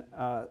excitement in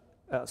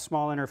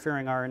small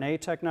interfering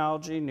RNA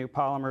technology, new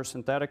polymer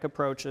synthetic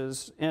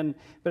approaches,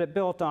 but it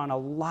built on a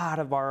lot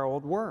of our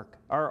old work.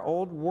 Our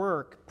old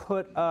work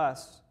put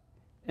us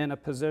in a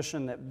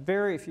position that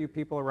very few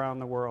people around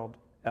the world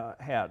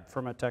had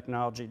from a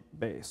technology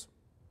base.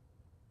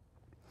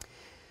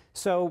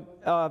 So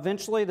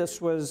eventually this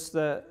was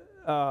the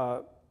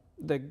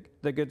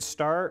good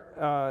start.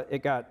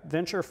 It got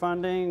venture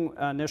funding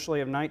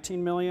initially of $19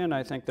 million.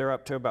 I think they're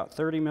up to about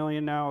 $30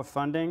 million now of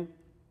funding.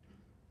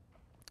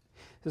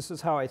 This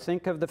is how I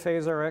think of the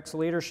PhaseRx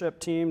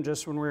leadership team.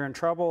 Just when we were in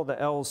trouble, the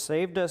L's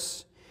saved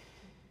us.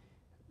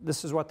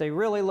 This is what they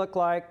really look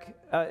like.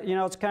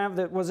 It's kind of,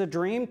 it was a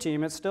dream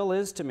team. It still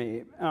is to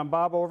me.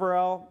 Bob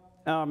Overell,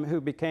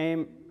 who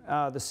became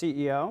the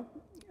CEO,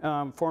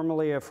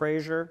 formerly of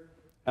Fraser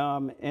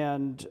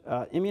and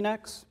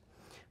Immunex.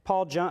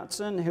 Paul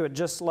Johnson, who had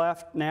just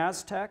left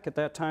NASTech. At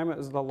that time, it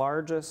was the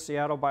largest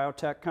Seattle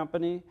biotech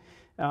company,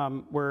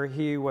 where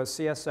he was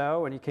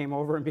CSO, and he came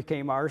over and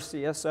became our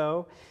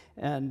CSO.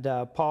 And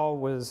Paul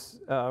was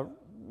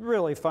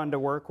really fun to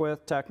work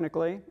with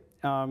technically,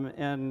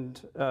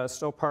 and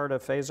still part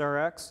of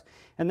PhaseRx.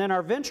 And then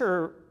our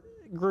venture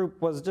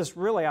group was just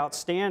really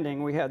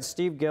outstanding. We had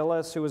Steve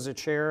Gillis, who was a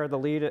chair. The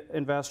lead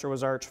investor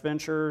was Arch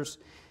Ventures.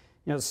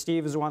 You know,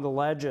 Steve is one of the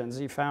legends.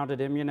 He founded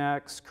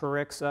Immunex,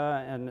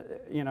 Corixa, and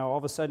you know, all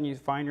of a sudden you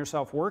find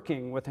yourself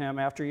working with him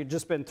after you'd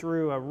just been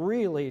through a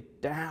really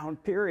down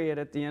period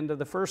at the end of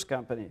the first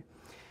company.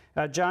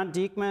 John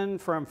Diekman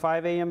from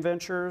 5AM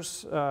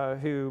Ventures,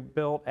 who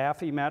built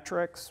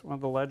Affymetrix, one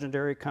of the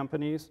legendary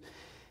companies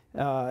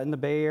in the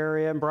Bay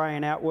Area, and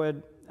Brian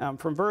Atwood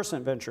from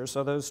Versant Ventures.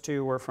 So those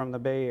two were from the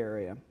Bay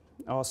Area.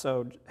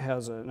 Also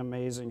has an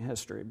amazing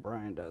history,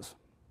 Brian does.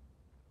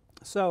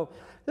 So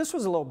this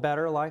was a little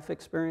better life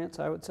experience,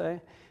 I would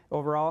say,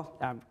 overall.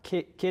 I'm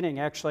kidding,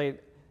 actually.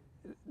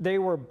 They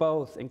were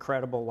both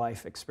incredible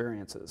life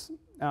experiences.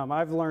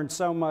 I've learned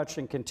so much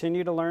and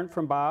continue to learn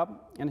from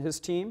Bob and his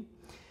team.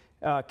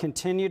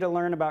 Continue to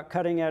learn about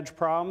cutting edge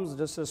problems.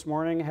 Just this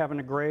morning, having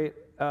a great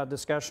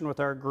discussion with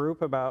our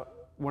group about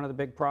one of the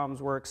big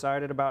problems we're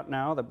excited about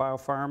now that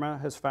biopharma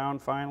has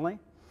found finally.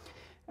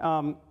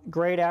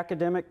 Great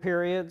academic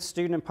period,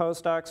 student and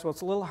postdocs. Well,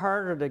 it's a little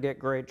harder to get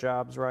great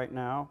jobs right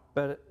now,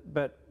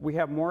 but we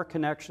have more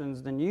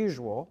connections than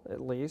usual,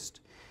 at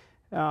least.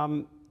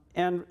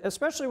 And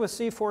especially with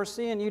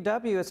C4C and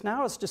UW,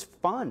 it's just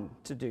fun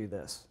to do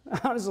this.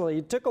 Honestly,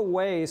 you took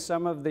away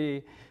some of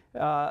the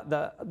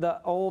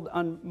old,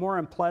 more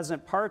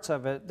unpleasant parts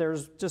of it.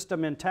 There's just a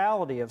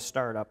mentality of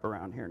startup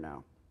around here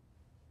now.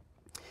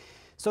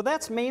 So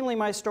that's mainly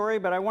my story,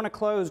 but I want to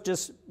close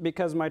just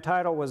because my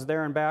title was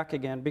There and Back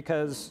Again,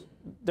 because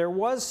there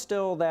was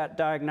still that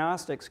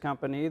diagnostics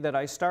company that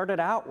I started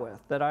out with,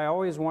 that I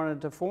always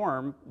wanted to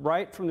form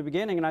right from the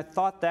beginning, and I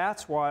thought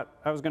that's what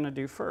I was going to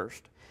do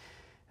first.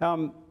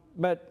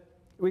 But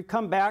we've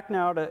come back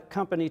now to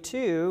company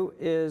 2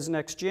 is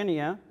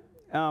Nextgenia,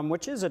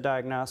 which is a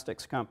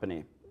diagnostics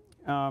company.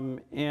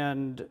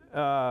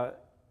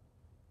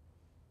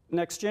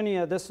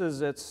 Nextgenia, this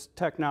is its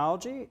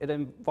technology. It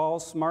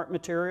involves smart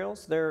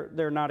materials.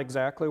 They're not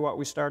exactly what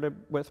we started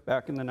with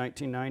back in the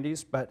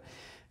 1990s, but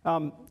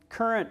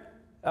current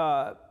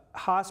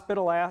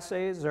hospital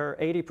assays,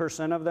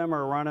 80% of them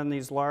are running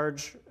these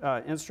large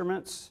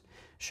instruments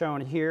shown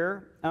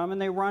here,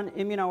 and they run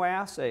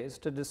immunoassays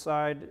to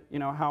decide, you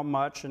know, how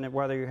much and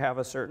whether you have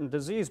a certain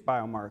disease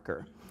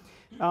biomarker.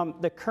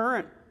 The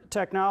current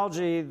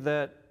technology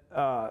that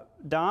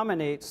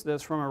dominates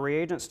this from a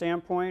reagent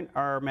standpoint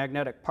are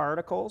magnetic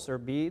particles, or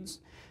beads,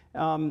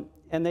 and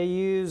they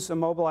use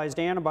immobilized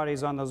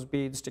antibodies on those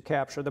beads to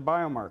capture the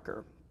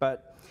biomarker.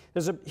 But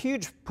there's a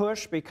huge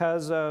push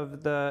because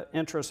of the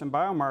interest in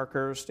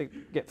biomarkers to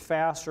get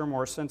faster,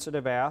 more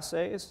sensitive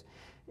assays.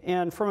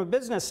 And from a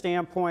business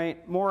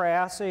standpoint, more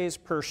assays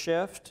per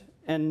shift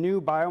and new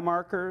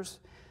biomarkers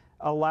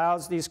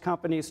allows these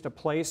companies to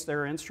place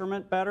their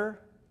instrument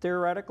better,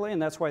 theoretically,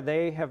 and that's why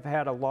they have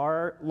had a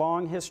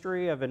long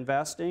history of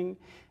investing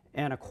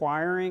and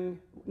acquiring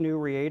new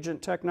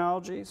reagent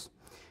technologies.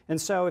 And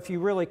so if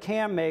you really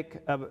can make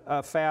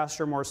a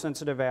faster, more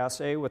sensitive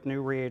assay with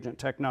new reagent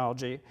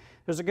technology,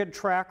 there's a good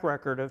track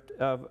record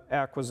of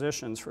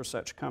acquisitions for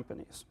such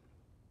companies.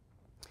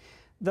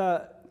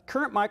 The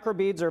current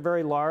microbeads are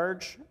very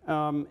large,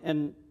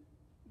 and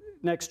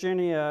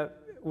Nextgenia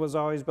was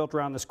always built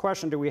around this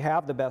question, do we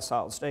have the best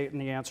solid state?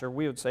 And the answer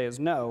we would say is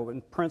no,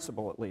 in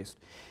principle at least.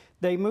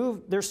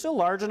 They're still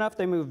large enough,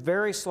 they move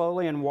very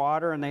slowly in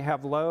water, and they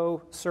have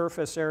low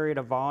surface area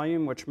to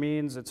volume, which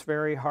means it's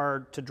very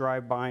hard to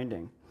drive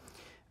binding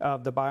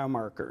of the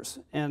biomarkers.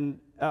 And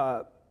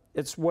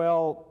it's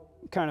well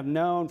kind of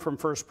known from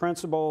first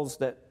principles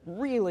that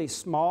really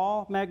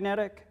small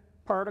magnetic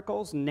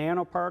particles,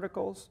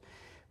 nanoparticles,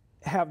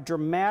 have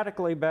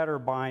dramatically better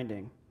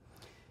binding.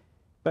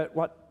 But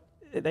what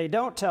they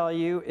don't tell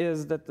you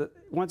is that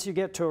once you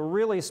get to a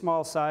really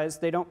small size,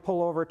 they don't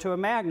pull over to a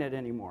magnet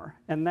anymore.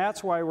 And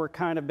that's why we're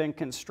kind of been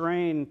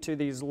constrained to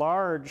these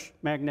large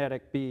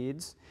magnetic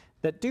beads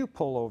that do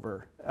pull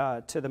over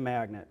to the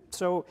magnet.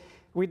 So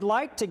we'd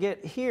like to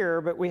get here,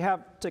 but we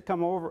have to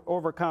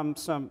overcome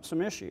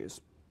some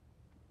issues.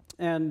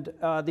 And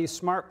these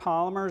smart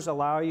polymers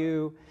allow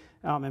you,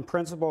 in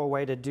principle, a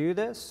way to do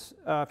this.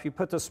 If you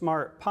put the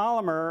smart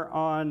polymer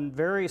on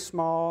very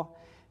small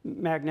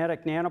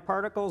magnetic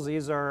nanoparticles,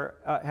 these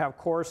have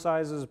core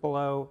sizes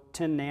below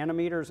 10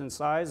 nanometers in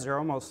size. They're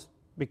almost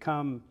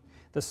become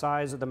the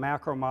size of the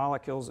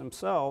macromolecules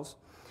themselves.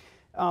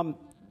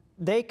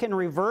 They can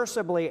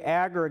reversibly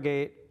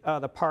aggregate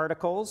the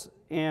particles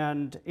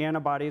and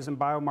antibodies and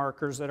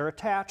biomarkers that are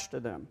attached to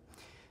them.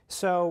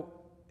 So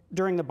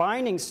during the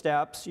binding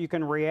steps, you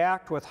can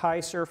react with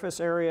high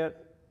surface area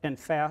and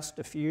fast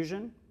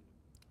diffusion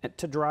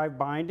to drive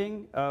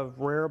binding of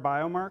rare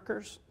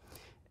biomarkers.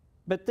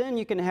 But then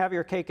you can have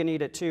your cake and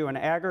eat it too and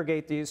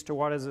aggregate these to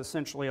what is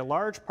essentially a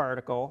large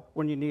particle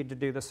when you need to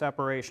do the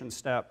separation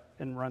step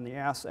and run the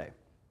assay.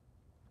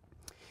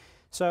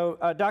 So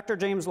Dr.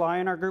 James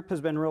Lyon, our group,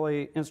 has been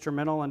really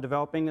instrumental in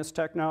developing this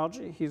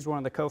technology. He's one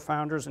of the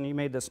co-founders, and he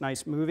made this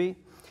nice movie.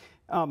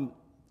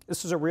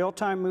 This is a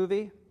real-time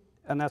movie,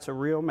 and that's a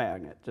real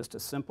magnet, just a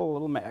simple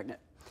little magnet.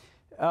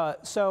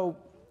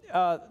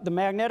 the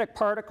magnetic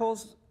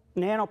particles,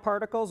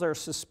 nanoparticles, are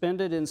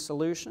suspended in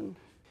solution.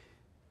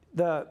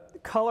 The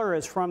color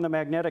is from the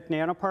magnetic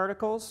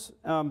nanoparticles,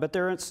 but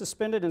they're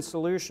suspended in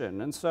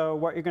solution. And so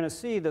what you're going to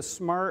see, the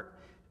smart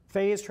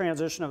phase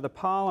transition of the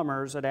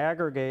polymers that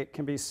aggregate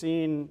can be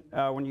seen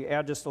when you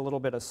add just a little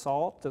bit of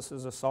salt. This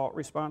is a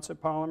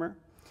salt-responsive polymer.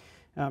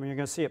 You're going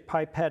to see it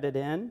pipetted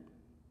in,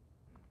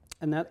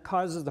 and that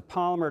causes the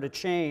polymer to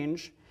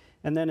change.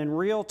 And then in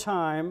real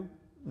time,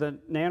 the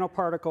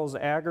nanoparticles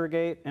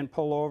aggregate and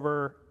pull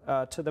over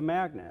to the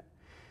magnet.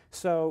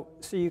 So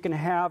you can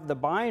have the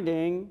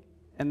binding,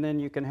 and then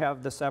you can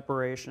have the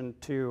separation,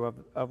 too,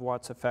 of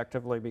what's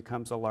effectively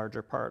becomes a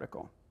larger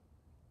particle.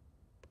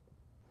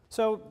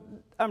 So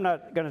I'm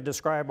not going to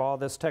describe all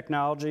this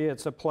technology.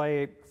 It's a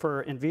play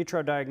for in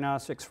vitro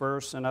diagnostics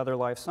first and other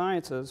life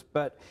sciences,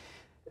 but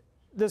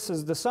this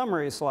is the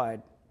summary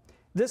slide.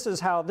 This is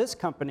how this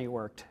company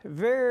worked,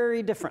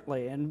 very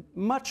differently and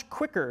much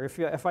quicker.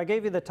 If I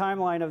gave you the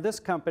timeline of this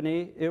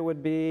company, it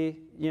would be,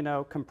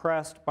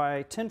 compressed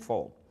by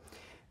tenfold.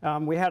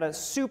 We had a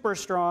super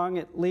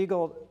strong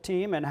legal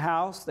team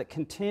in-house that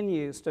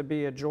continues to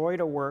be a joy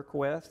to work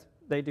with.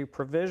 They do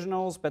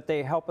provisionals, but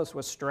they help us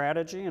with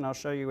strategy, and I'll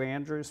show you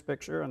Andrew's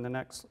picture in the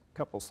next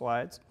couple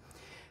slides.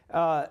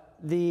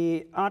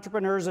 The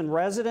Entrepreneurs in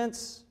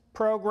Residence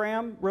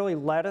program really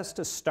led us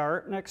to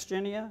start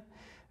NextGenia.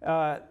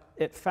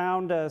 It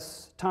found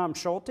us Tom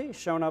Schulte,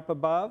 shown up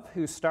above,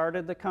 who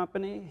started the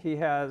company. He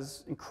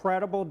has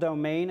incredible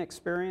domain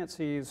experience.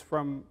 He's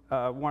from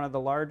one of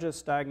the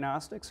largest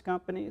diagnostics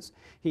companies.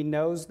 He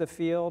knows the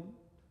field,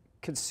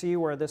 could see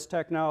where this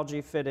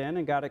technology fit in,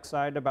 and got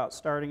excited about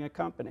starting a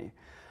company.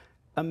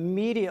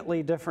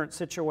 Immediately different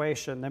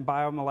situation than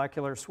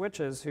biomolecular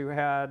switches, who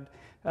had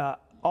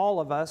all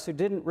of us who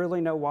didn't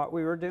really know what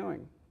we were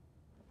doing.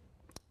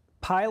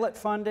 Pilot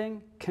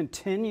funding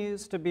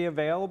continues to be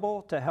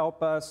available to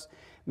help us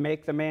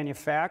make the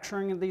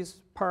manufacturing of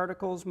these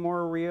particles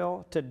more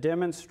real, to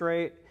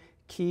demonstrate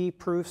key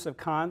proofs of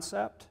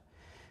concept.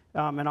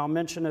 And I'll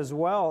mention as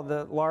well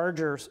the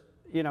larger,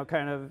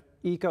 kind of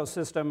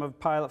ecosystem of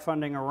pilot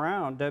funding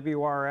around.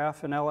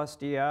 WRF and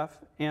LSDF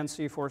and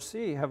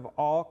C4C have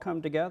all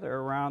come together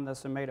around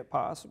this and made it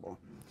possible.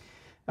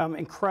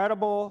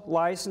 Incredible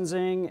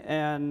licensing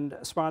and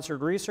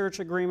sponsored research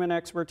agreement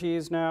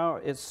expertise now.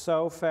 It's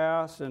so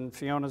fast, and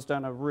Fiona's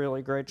done a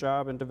really great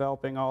job in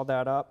developing all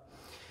that up.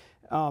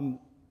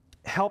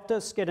 Helped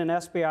us get an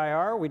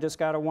SBIR. We just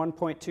got a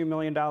 $1.2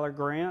 million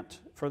grant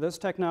for this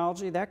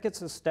technology. That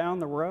gets us down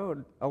the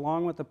road,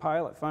 along with the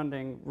pilot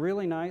funding,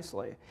 really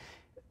nicely.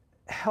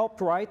 Helped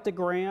write the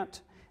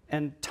grant,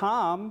 and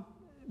Tom,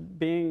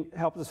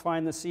 helped us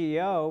find the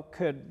CEO,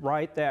 could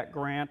write that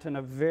grant in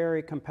a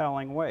very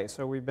compelling way.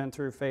 So we've been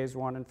through phase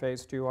 1 and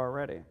phase 2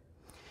 already.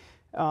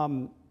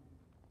 And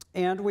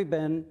we've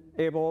been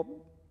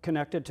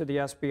connected to the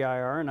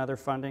SBIR and other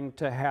funding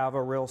to have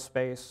a real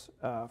space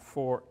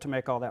to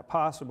make all that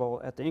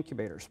possible at the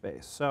incubator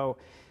space. So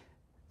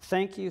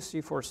thank you,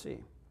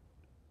 C4C.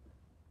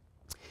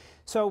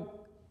 So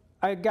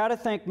I got to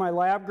thank my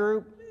lab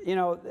group.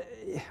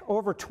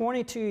 Over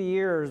 22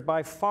 years,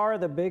 by far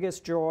the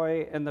biggest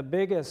joy and the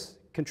biggest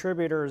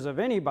contributors of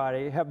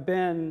anybody have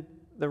been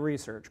the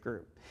research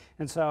group.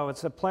 And so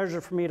it's a pleasure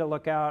for me to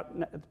look out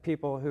at the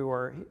people who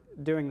are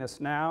doing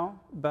this now,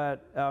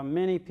 but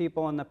many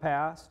people in the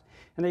past.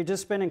 And they've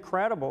just been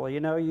incredible.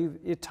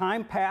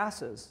 Time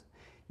passes.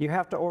 You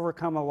have to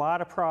overcome a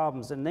lot of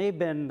problems, and they've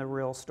been the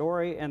real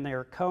story, and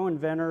they're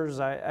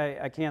co-inventors.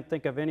 I can't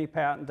think of any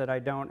patent that I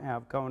don't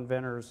have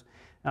co-inventors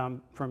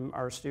from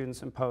our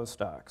students and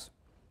postdocs.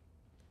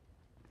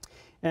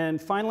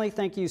 And finally,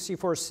 thank you,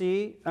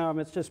 C4C.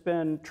 It's just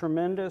been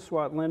tremendous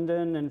what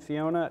Lyndon and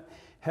Fiona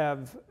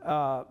have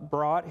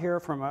brought here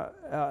from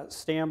a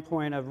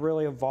standpoint of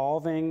really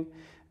evolving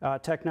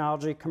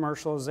technology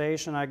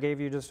commercialization. I gave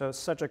you just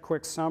such a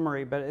quick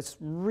summary, but it's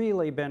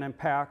really been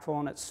impactful,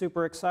 and it's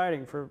super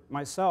exciting for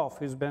myself,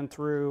 who's been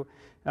through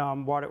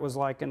what it was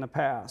like in the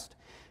past.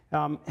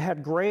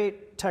 Had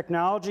great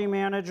technology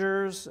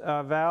managers,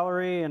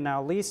 Valerie and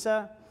now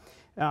Lisa.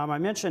 I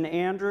mentioned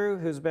Andrew,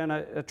 who's been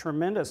a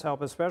tremendous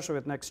help, especially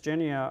with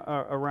NextGenia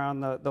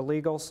around the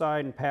legal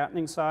side and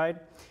patenting side.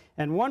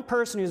 And one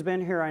person who's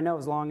been here, I know,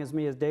 as long as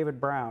me, is David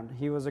Brown.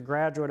 He was a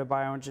graduate of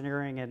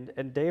bioengineering,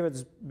 and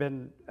David's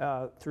been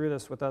through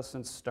this with us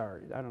since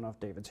start. I don't know if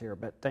David's here,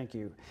 but thank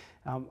you.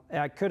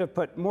 I could have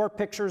put more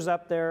pictures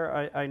up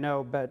there, I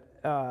know, but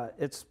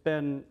it's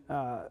been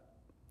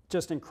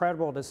just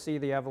incredible to see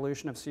the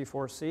evolution of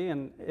C4C,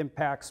 and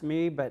impacts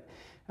me. But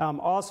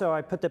also,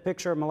 I put the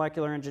picture of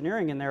molecular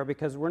engineering in there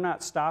because we're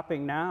not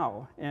stopping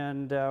now.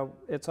 And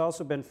it's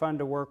also been fun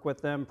to work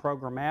with them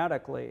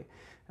programmatically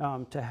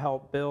to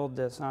help build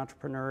this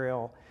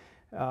entrepreneurial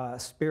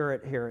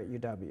spirit here at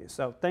UW.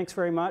 So thanks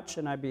very much,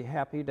 and I'd be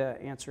happy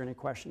to answer any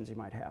questions you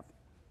might have.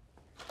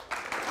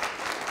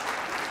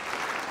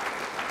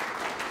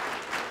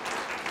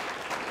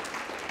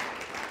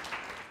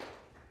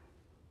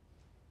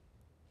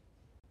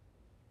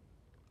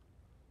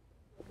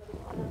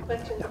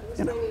 questions. I was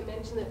going to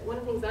mention that one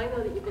of the things I know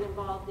that you've been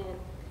involved in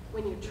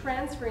when you're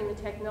transferring the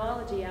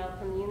technology out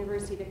from the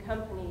university to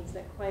companies,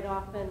 that quite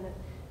often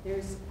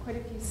there's quite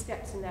a few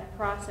steps in that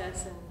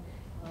process, and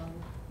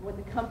what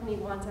the company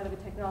wants out of a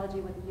technology,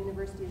 what the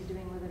university is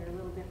doing with it are a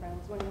little different. I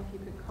was wondering if you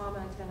could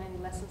comment on any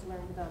lessons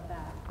learned about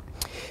that.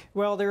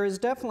 Well, there is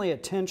definitely a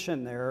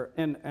tension there,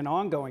 and an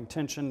ongoing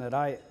tension that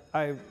I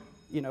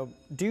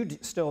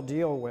still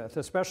deal with,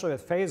 especially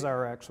with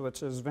PhaseRx,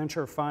 which is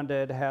venture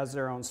funded, has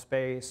their own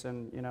space,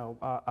 and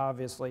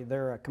obviously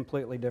they're a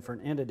completely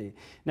different entity.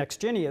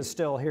 NextGenie is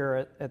still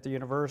here at the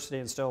university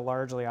and still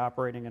largely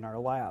operating in our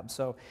lab,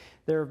 so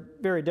they're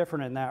very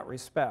different in that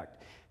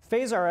respect.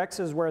 PhaseRx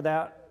is where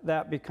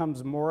that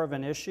becomes more of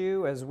an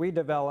issue as we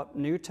develop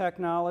new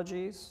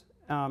technologies,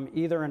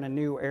 either in a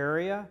new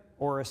area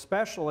or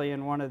especially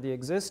in one of the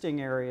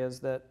existing areas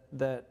that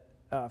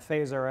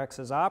PhaseRx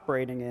is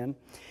operating in.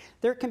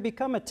 There can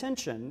become a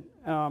tension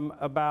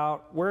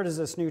about where does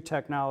this new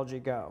technology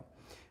go.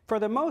 For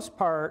the most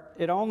part,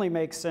 it only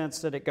makes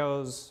sense that it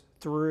goes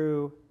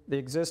through the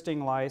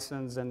existing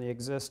license and the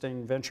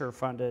existing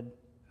venture-funded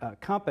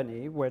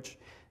company, which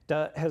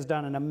has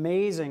done an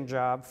amazing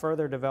job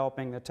further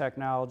developing the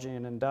technology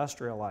and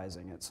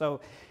industrializing it.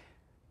 So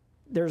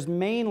there's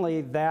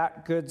mainly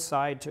that good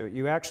side to it.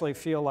 You actually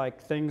feel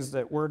like things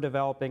that we're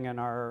developing in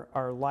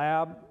our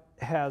lab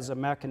has a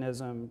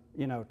mechanism,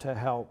 to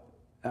help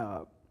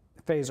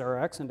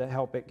PhaseRx and to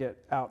help it get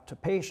out to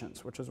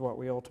patients, which is what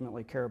we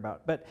ultimately care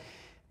about. But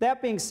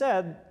that being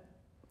said,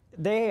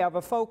 they have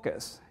a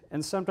focus,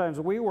 and sometimes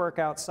we work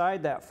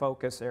outside that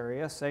focus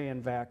area, say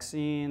in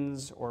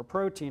vaccines or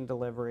protein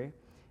delivery,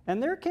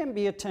 and there can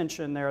be a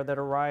tension there that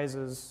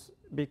arises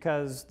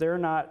because they're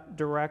not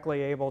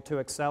directly able to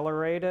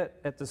accelerate it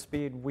at the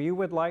speed we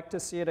would like to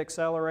see it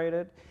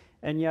accelerated,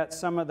 and yet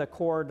some of the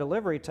core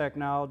delivery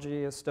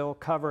technology is still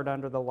covered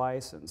under the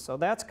license. So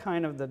that's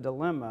kind of the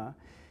dilemma.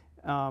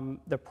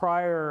 The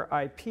prior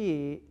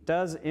IP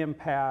does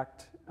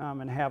impact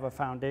and have a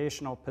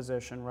foundational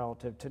position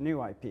relative to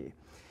new IP.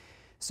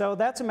 So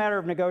that's a matter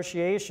of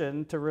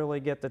negotiation to really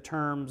get the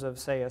terms of,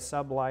 say, a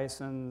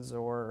sub-license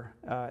or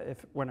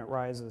when it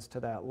rises to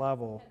that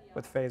level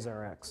with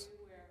PhaseRx.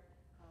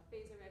 Where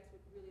PhaseRx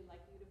would really like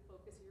you to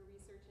focus your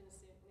research in a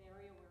certain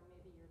area where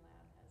maybe your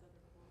lab has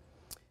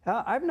other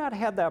goals. I've not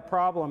had that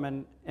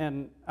problem,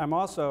 and I'm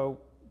also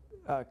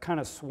kind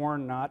of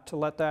sworn not to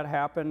let that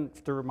happen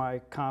through my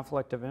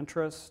conflict of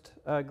interest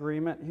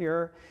agreement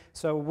here.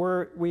 So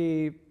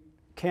we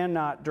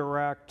cannot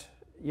direct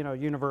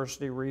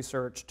university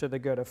research to the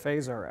good of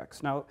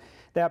PhaseRx. Now,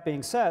 that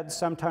being said,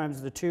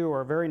 sometimes the two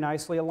are very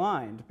nicely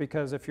aligned,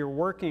 because if you're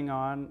working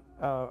on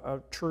a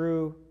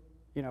true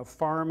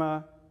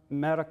pharma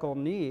medical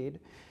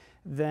need,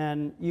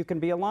 then you can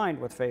be aligned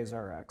with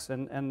PhaseRx.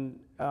 And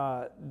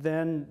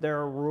then there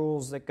are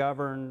rules that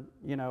govern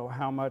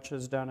how much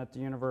is done at the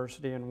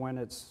university and when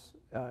it's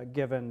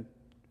given.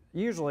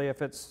 Usually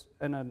if it's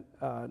in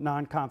a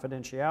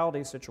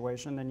non-confidentiality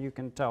situation, then you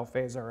can tell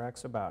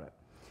PhaseRx about it.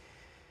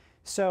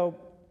 So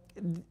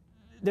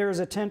there's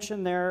a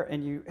tension there,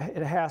 and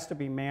it has to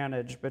be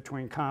managed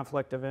between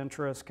conflict of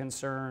interest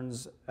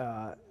concerns,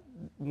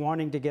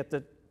 wanting to get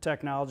the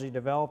technology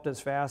developed as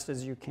fast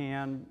as you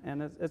can,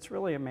 and it's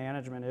really a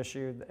management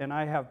issue, and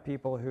I have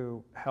people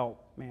who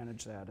help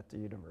manage that at the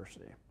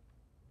university.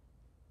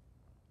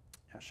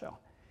 Yeah, Shell.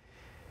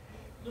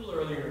 A little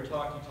earlier in your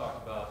talk, you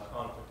talked about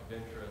conflict of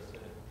interest,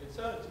 and it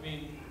sounded to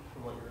me,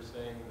 from what you were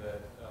saying,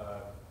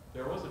 that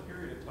there was a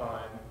period of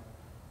time,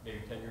 maybe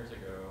 10 years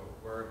ago,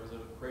 where it was a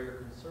greater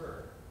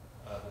concern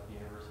that the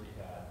university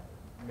had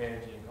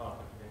managing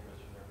conflict of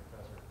interest from their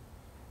professor.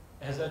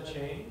 Has that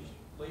changed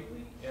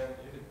lately? And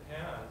if it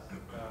has,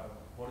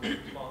 what is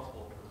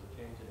responsible for the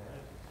change in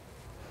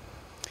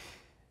attitude?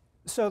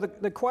 So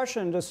the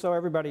question, just so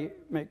everybody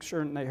makes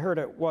sure they heard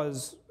it,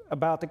 was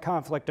about the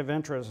conflict of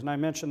interest. And I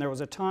mentioned there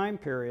was a time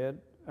period,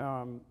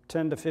 10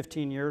 to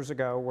 15 years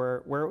ago,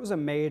 where it was a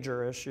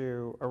major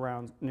issue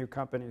around new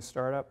company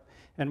startup.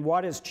 And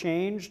what has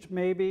changed,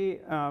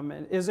 maybe?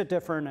 Is it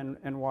different,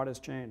 and what has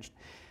changed?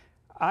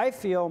 I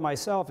feel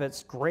myself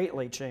it's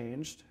greatly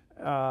changed.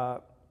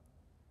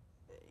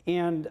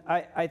 And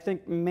I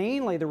think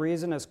mainly the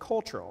reason is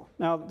cultural.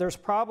 Now, there's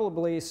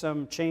probably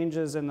some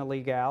changes in the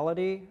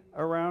legality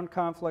around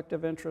conflict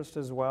of interest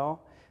as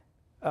well.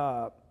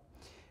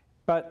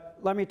 But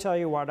let me tell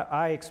you what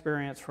I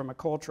experienced from a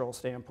cultural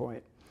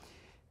standpoint.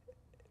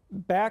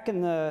 Back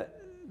in the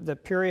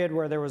period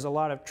where there was a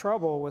lot of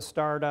trouble with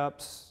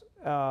startups,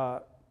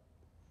 as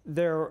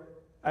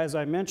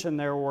I mentioned,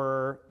 there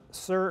were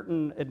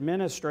certain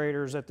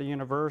administrators at the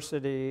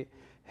university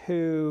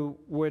who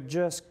would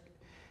just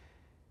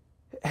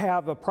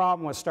have a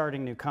problem with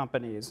starting new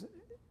companies,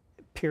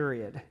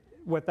 period,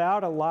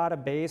 without a lot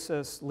of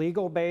basis,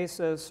 legal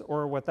basis,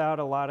 or without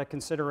a lot of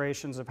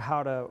considerations of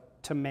how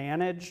to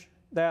manage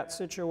that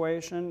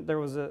situation. There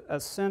was a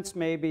sense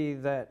maybe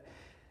that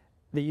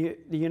the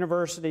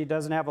university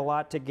doesn't have a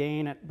lot to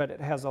gain, but it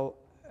has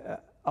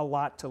a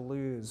lot to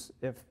lose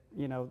if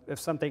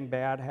something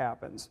bad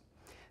happens.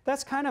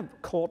 That's kind of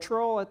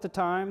cultural at the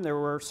time. There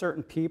were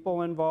certain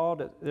people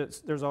involved.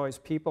 There's always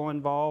people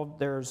involved.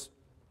 There's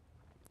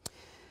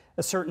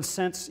a certain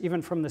sense,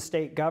 even from the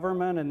state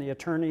government and the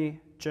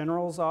Attorney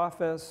General's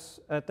office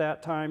at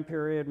that time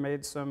period,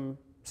 made some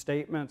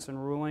statements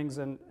and rulings.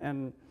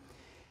 And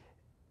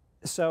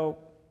so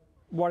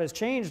what has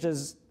changed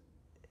is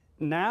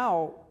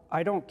now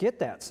I don't get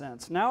that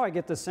sense. Now I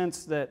get the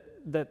sense that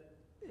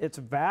it's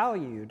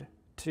valued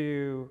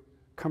to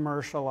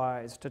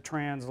commercialize, to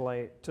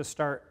translate, to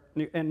start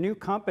new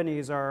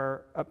companies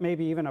are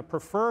maybe even a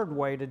preferred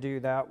way to do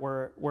that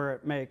where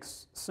it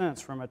makes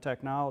sense from a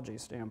technology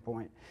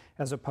standpoint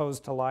as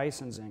opposed to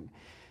licensing.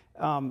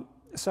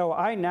 So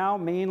I now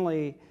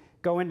mainly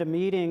go into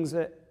meetings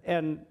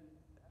and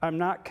I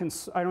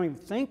don't even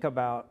think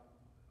about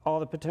all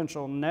the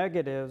potential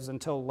negatives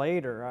until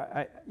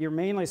later. You're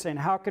mainly saying,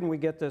 how can we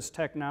get this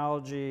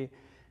technology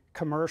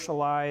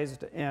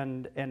commercialized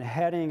and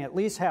heading, at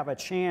least have a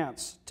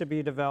chance to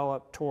be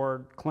developed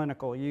toward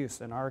clinical use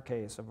in our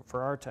case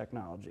for our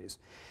technologies.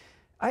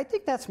 I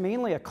think that's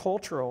mainly a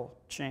cultural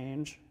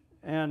change,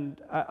 and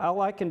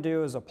all I can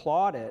do is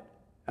applaud it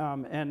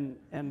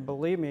and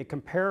believe me,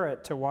 compare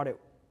it to what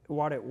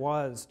it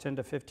was 10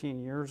 to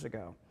 15 years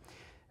ago.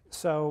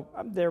 So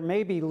there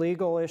may be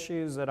legal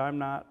issues that I'm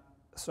not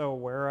so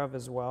aware of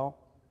as well,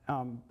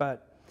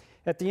 but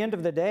at the end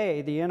of the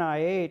day, the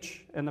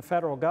NIH and the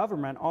federal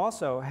government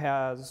also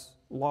has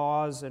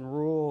laws and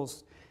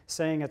rules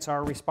saying it's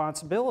our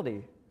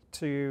responsibility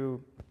to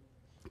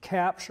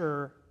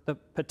capture the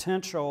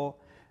potential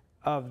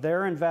of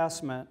their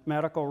investment,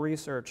 medical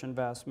research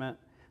investment,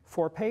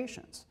 for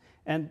patients.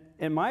 And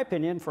in my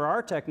opinion, for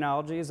our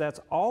technologies,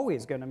 that's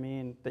always going to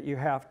mean that you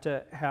have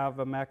to have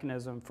a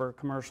mechanism for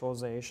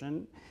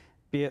commercialization,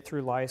 be it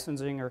through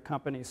licensing or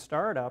company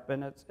startup,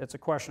 and it's a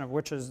question of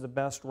which is the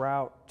best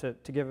route to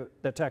give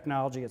the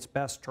technology its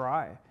best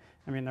try.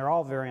 I mean, they're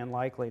all very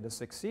unlikely to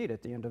succeed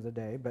at the end of the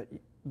day,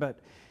 but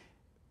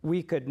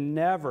we could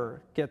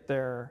never get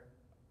there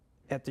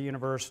at the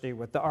university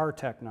with our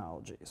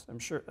technologies.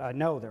 I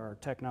know there are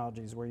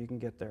technologies where you can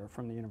get there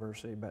from the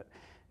university, but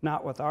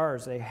not with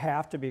ours. They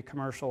have to be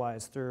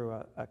commercialized through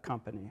a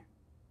company.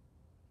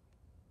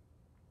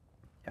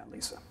 Yeah,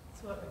 Lisa.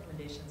 So what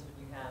recommendations would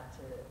you have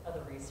to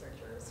other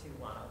researchers who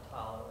want to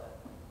follow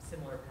a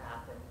similar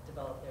path and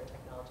develop their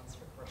technologies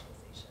for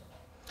commercialization?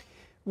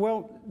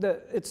 Well,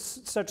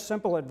 it's such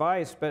simple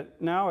advice, but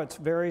now it's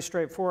very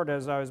straightforward.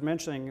 As I was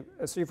mentioning,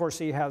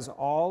 C4C has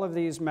all of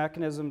these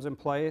mechanisms in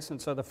place,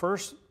 and so the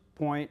first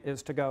point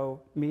is to go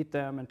meet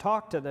them and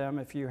talk to them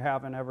if you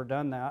haven't ever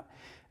done that,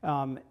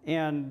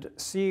 and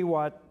see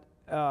what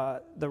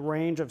the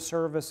range of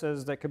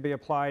services that could be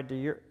applied to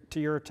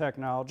your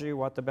technology,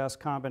 what the best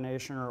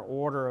combination or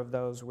order of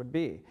those would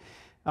be.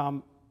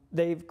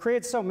 They've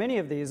created so many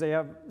of these.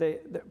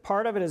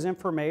 Part of it is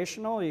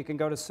informational. You can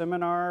go to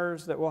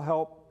seminars that will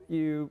help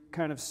you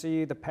kind of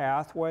see the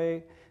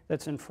pathway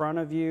that's in front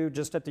of you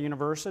just at the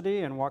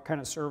university and what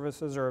kind of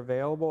services are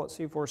available at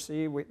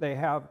C4C. They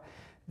have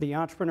the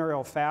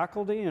entrepreneurial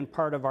faculty, and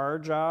part of our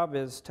job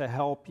is to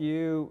help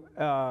you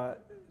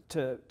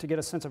to get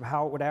a sense of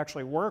how it would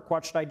actually work.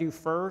 What should I do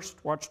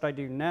first? What should I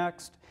do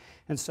next?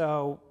 And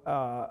so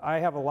I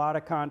have a lot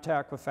of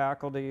contact with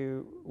faculty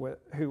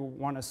who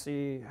want to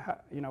see,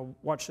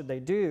 what should they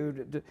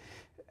do?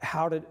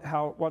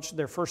 What should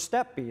their first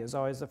step be is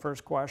always the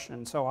first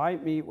question. So I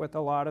meet with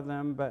a lot of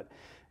them, but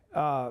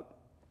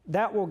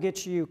that will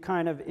get you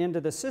kind of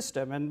into the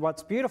system. And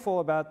what's beautiful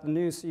about the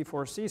new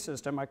C4C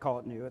system, I call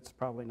it new, it's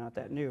probably not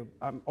that new.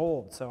 I'm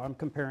old, so I'm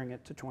comparing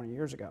it to 20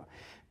 years ago.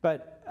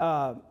 But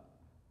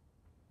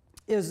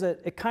is that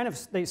it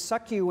they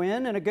suck you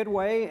in a good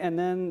way, and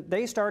then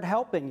they start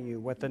helping you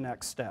with the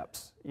next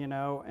steps,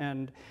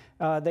 and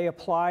they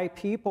apply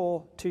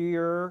people to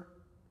your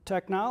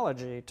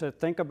technology to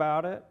think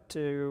about it,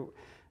 to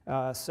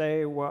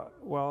say,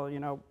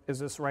 well, is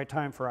this the right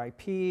time for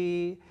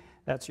IP?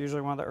 That's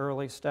usually one of the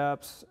early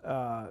steps.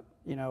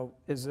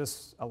 Is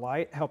this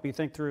help you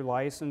think through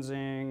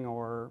licensing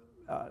or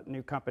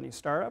new company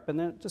startup? And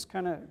then just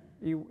kind of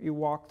you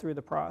walk through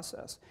the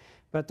process.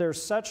 But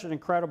there's such an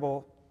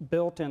incredible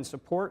built-in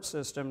support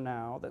system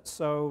now that's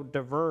so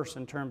diverse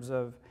in terms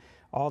of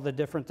all the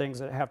different things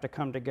that have to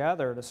come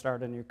together to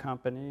start a new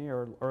company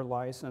or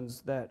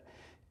license, that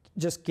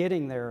just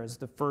getting there is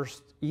the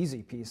first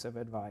easy piece of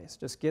advice.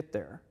 Just get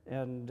there,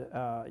 and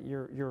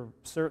you're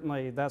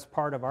certainly, that's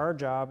part of our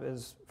job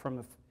is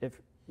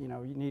if you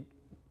need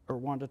or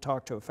want to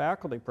talk to a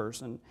faculty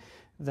person,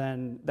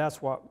 then that's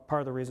part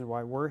of the reason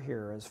why we're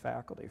here as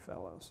faculty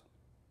fellows.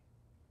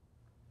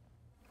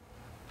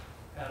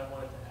 Pat, I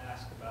wanted to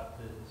ask about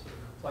the sort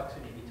of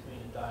complexity between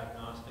a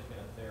diagnostic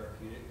and a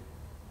therapeutic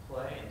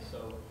play, and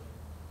so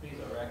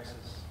BaseRx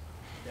is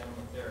down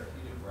the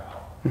therapeutic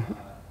route.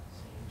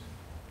 Seems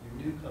your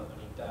new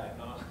company,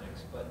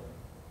 diagnostics, but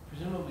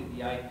presumably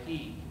the IP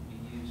can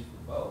be used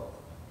for both.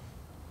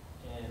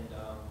 And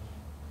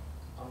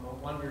I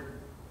wondered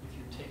if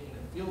you're taking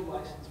a field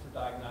license for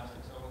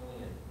diagnostics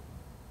only, and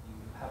you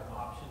have an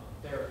option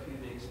on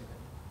therapeutics.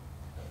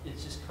 It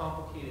it's just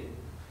complicated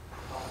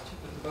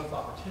both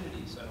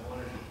opportunities. So I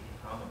wondered if you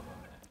could comment on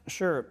that.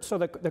 Sure. So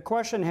the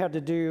question had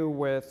to do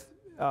with,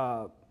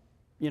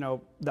 you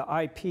know, the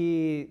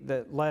IP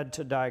that led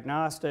to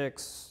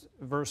diagnostics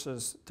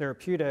versus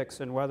therapeutics,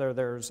 and whether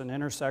there's an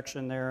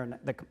intersection there, and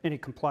any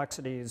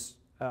complexities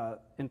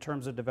in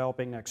terms of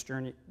developing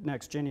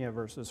Nextgenia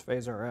versus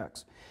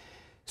PhaseRx.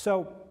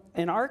 So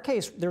in our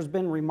case, there's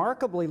been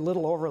remarkably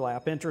little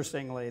overlap,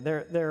 interestingly.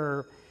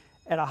 They're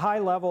at a high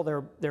level,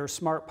 they're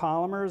smart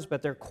polymers,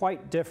 but they're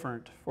quite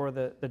different for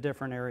the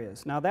different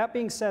areas. Now, that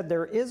being said,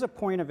 there is a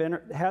point of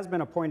has been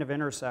a point of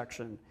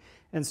intersection.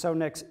 And so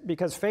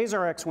because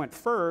PhaseRx went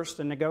first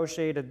and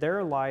negotiated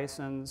their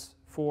license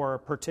for a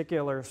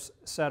particular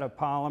set of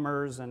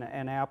polymers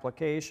and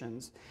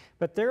applications,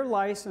 but their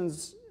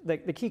license, the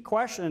key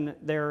question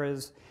there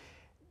is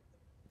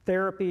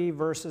therapy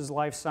versus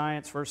life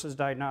science versus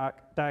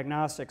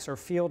diagnostics, or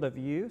field of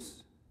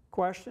use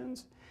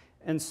questions.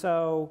 And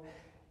so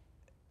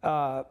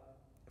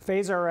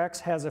PhaseRx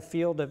has a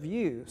field of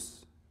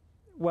use.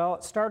 Well,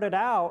 it started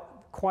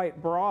out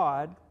quite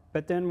broad,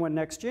 but then when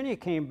Nextgenia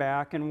came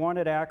back and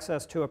wanted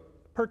access to a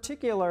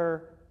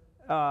particular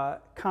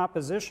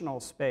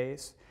compositional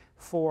space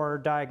for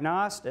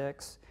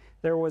diagnostics,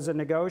 there was a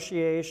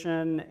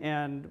negotiation,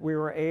 and we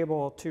were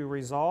able to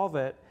resolve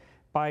it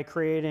by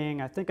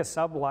creating, I think, a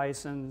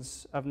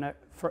sub-license of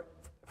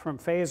from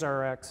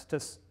PhaseRx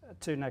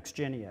to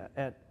Nextgenia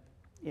at,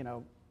 you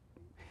know,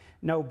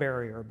 no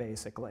barrier,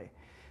 basically.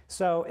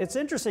 So it's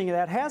interesting,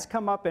 that has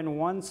come up in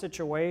one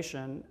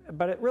situation,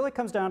 but it really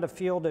comes down to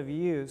field of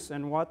use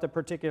and what the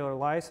particular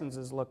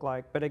licenses look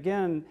like. But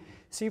again,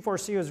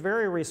 C4C was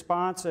very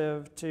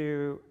responsive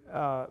to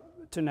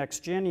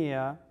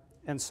Nextgenia,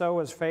 and so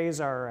was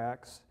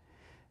PhaseRx,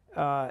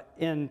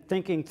 in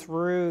thinking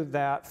through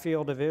that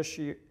field of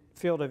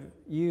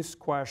use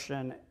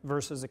question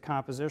versus a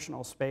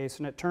compositional space.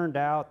 And it turned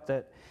out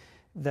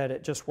that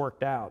it just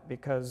worked out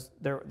because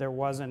there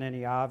wasn't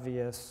any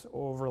obvious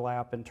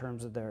overlap in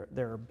terms of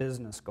their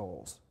business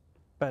goals.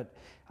 But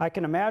I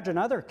can imagine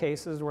other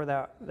cases where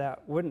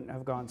that wouldn't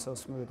have gone so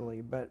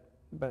smoothly, but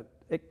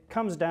it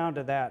comes down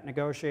to that,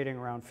 negotiating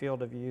around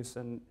field of use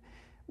and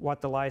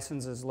what the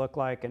licenses look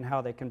like and how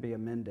they can be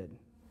amended.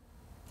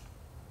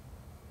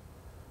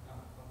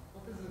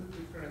 What is the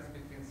difference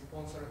between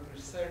sponsored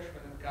research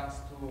when it comes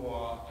to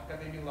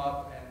academic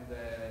lab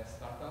and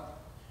startup?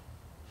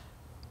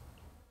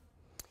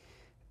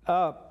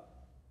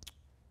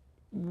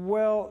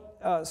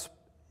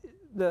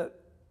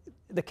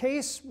 The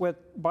case with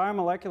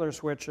biomolecular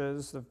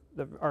switches,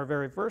 our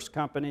very first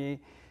company,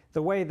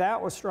 the way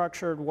that was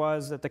structured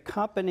was that the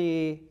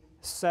company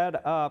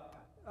set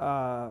up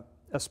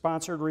a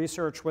sponsored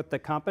research with the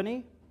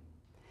company,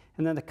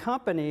 and then the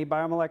company,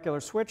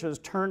 Biomolecular Switches,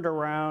 turned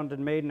around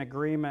and made an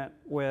agreement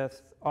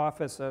with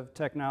Office of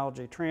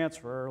Technology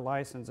Transfer,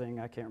 licensing,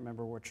 I can't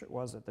remember which it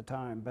was at the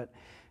time, but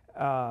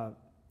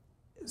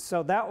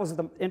so that was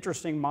the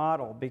interesting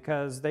model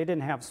because they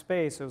didn't have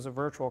space, it was a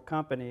virtual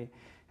company,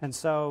 and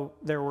so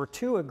there were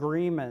two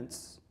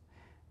agreements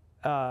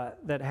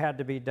that had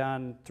to be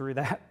done through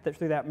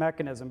that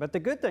mechanism. But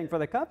the good thing for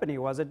the company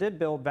was it did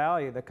build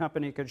value. The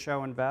company could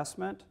show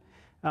investment,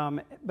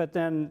 but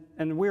then,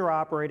 and we were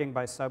operating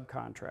by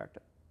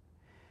subcontracting.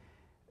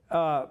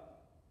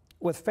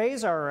 With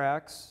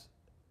PhaseRx,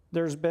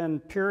 there's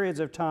been periods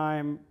of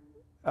time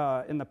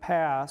in the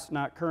past,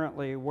 not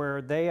currently,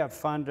 where they have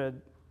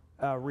funded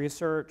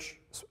research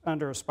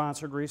under a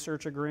sponsored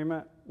research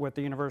agreement with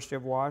the University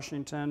of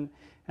Washington,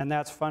 and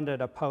that's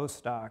funded a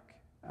postdoc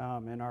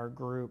in our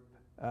group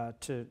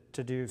to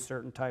do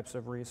certain types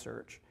of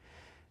research.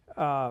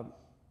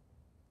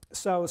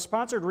 So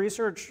sponsored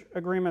research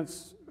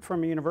agreements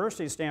from a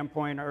university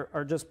standpoint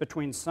are just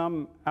between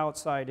some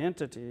outside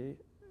entity,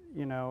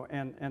 you know,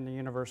 and the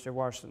University of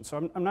Washington.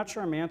 So I'm not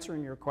sure I'm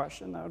answering your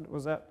question, though.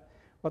 Was that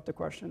what the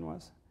question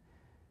was?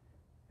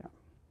 Yeah.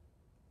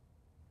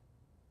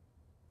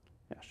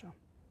 Yeah, sure.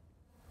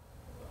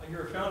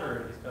 You're a founder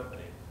of this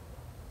company,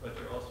 but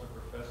you're also a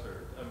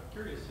professor. I'm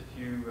curious if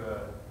you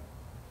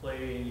play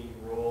any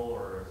role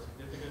or a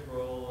significant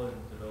role in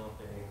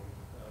developing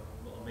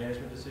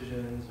management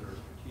decisions or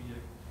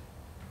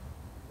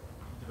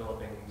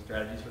developing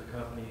strategies for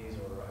companies,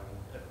 or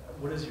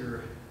what is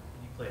you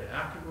play an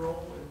active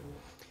role in?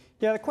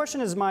 Yeah, the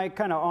question is my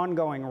kind of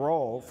ongoing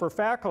role. For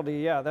faculty,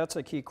 yeah, that's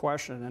a key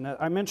question. And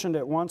I mentioned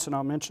it once and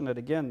I'll mention it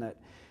again, that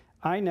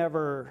I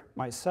never,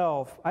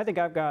 myself, I think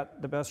I've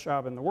got the best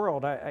job in the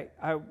world. I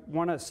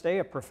want to stay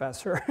a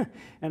professor.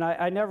 And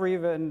I never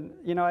even,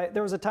 you know,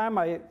 there was a time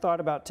I thought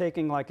about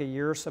taking like a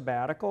year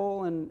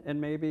sabbatical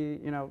and maybe,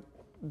 you know,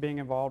 being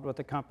involved with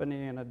the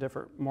company in a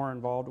different, more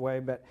involved way.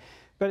 But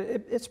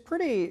it's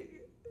pretty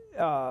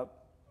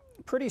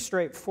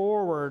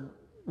straightforward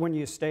when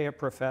you stay a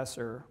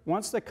professor.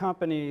 Once the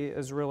company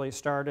is really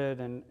started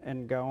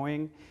and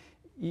going,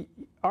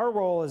 our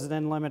role is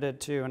then limited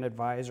to an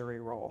advisory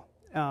role.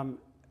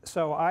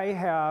 So I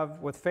have,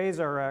 with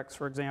PhaseRx,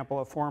 for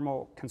example, a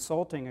formal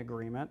consulting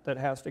agreement that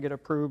has to get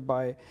approved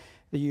by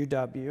the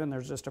UW, and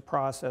there's just a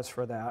process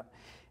for that.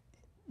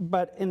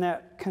 But in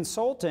that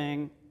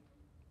consulting,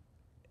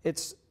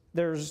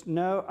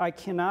 I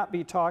cannot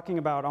be talking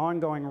about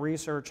ongoing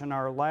research in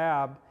our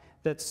lab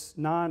that's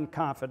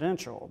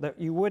non-confidential, that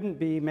you wouldn't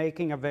be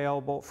making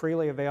available,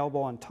 freely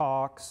available in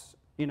talks,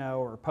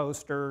 or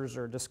posters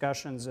or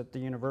discussions at the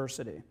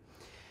university.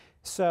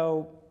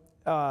 So,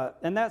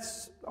 and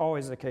that's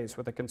always the case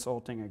with a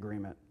consulting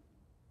agreement.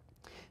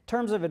 In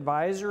terms of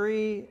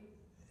advisory,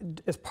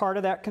 as part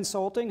of that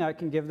consulting, I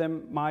can give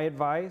them my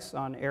advice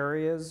on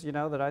areas,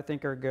 that I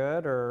think are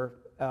good, or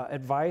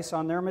advice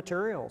on their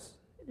materials,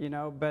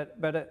 but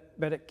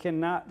it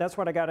cannot, that's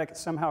what I got to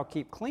somehow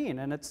keep clean.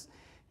 And it's,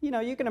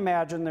 you can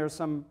imagine there's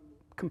some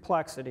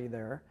complexity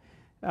there.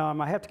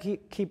 I have to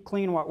keep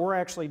clean what we're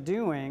actually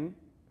doing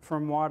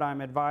from what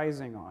I'm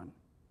advising on.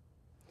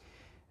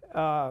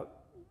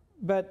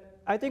 But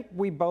I think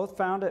we both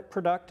found it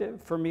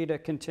productive for me to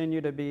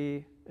continue to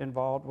be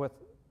involved with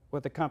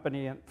the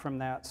company from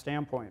that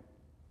standpoint.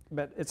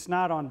 But it's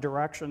not on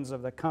directions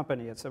of the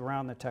company, it's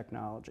around the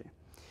technology.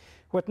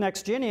 With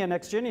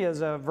Nextgenia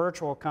is a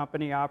virtual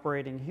company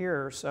operating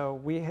here, so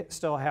we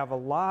still have a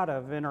lot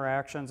of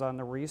interactions on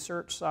the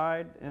research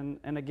side, and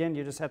again,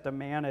 you just have to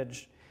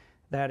manage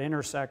that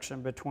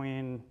intersection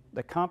between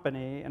the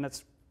company, and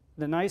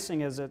the nice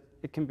thing is that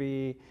it can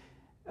be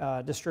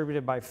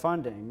distributed by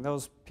funding.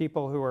 Those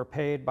people who are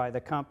paid by the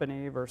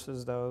company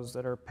versus those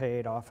that are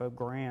paid off of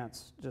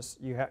grants,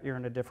 you're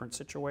in a different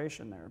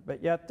situation there.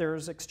 But yet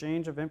there's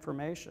exchange of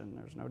information,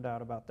 there's no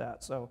doubt about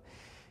that. So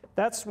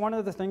that's one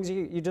of the things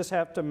you just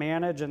have to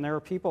manage, and there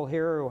are people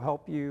here who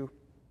help you,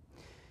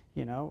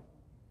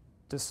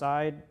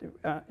 decide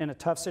in a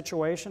tough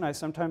situation. I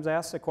sometimes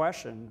ask the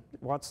question,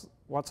 what's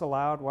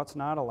allowed, what's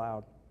not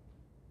allowed?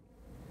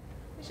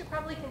 We should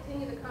probably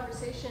continue the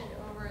conversation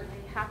over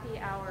the happy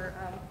hour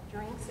of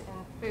drinks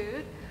and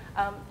food.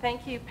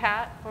 Thank you,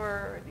 Pat,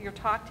 for your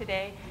talk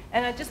today.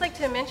 And I'd just like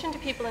to mention to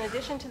people, in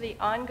addition to the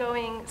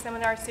ongoing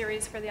seminar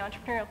series for the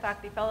Entrepreneurial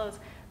Faculty Fellows,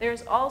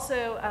 there's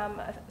also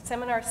a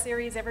seminar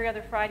series every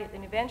other Friday at the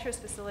New Ventures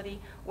facility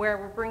where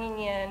we're bringing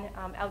in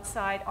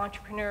outside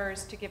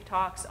entrepreneurs to give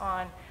talks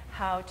on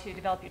how to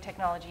develop your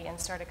technology and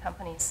start a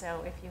company.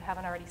 So if you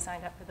haven't already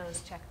signed up for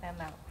those, check them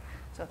out.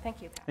 So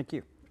thank you, Pat. Thank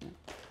you.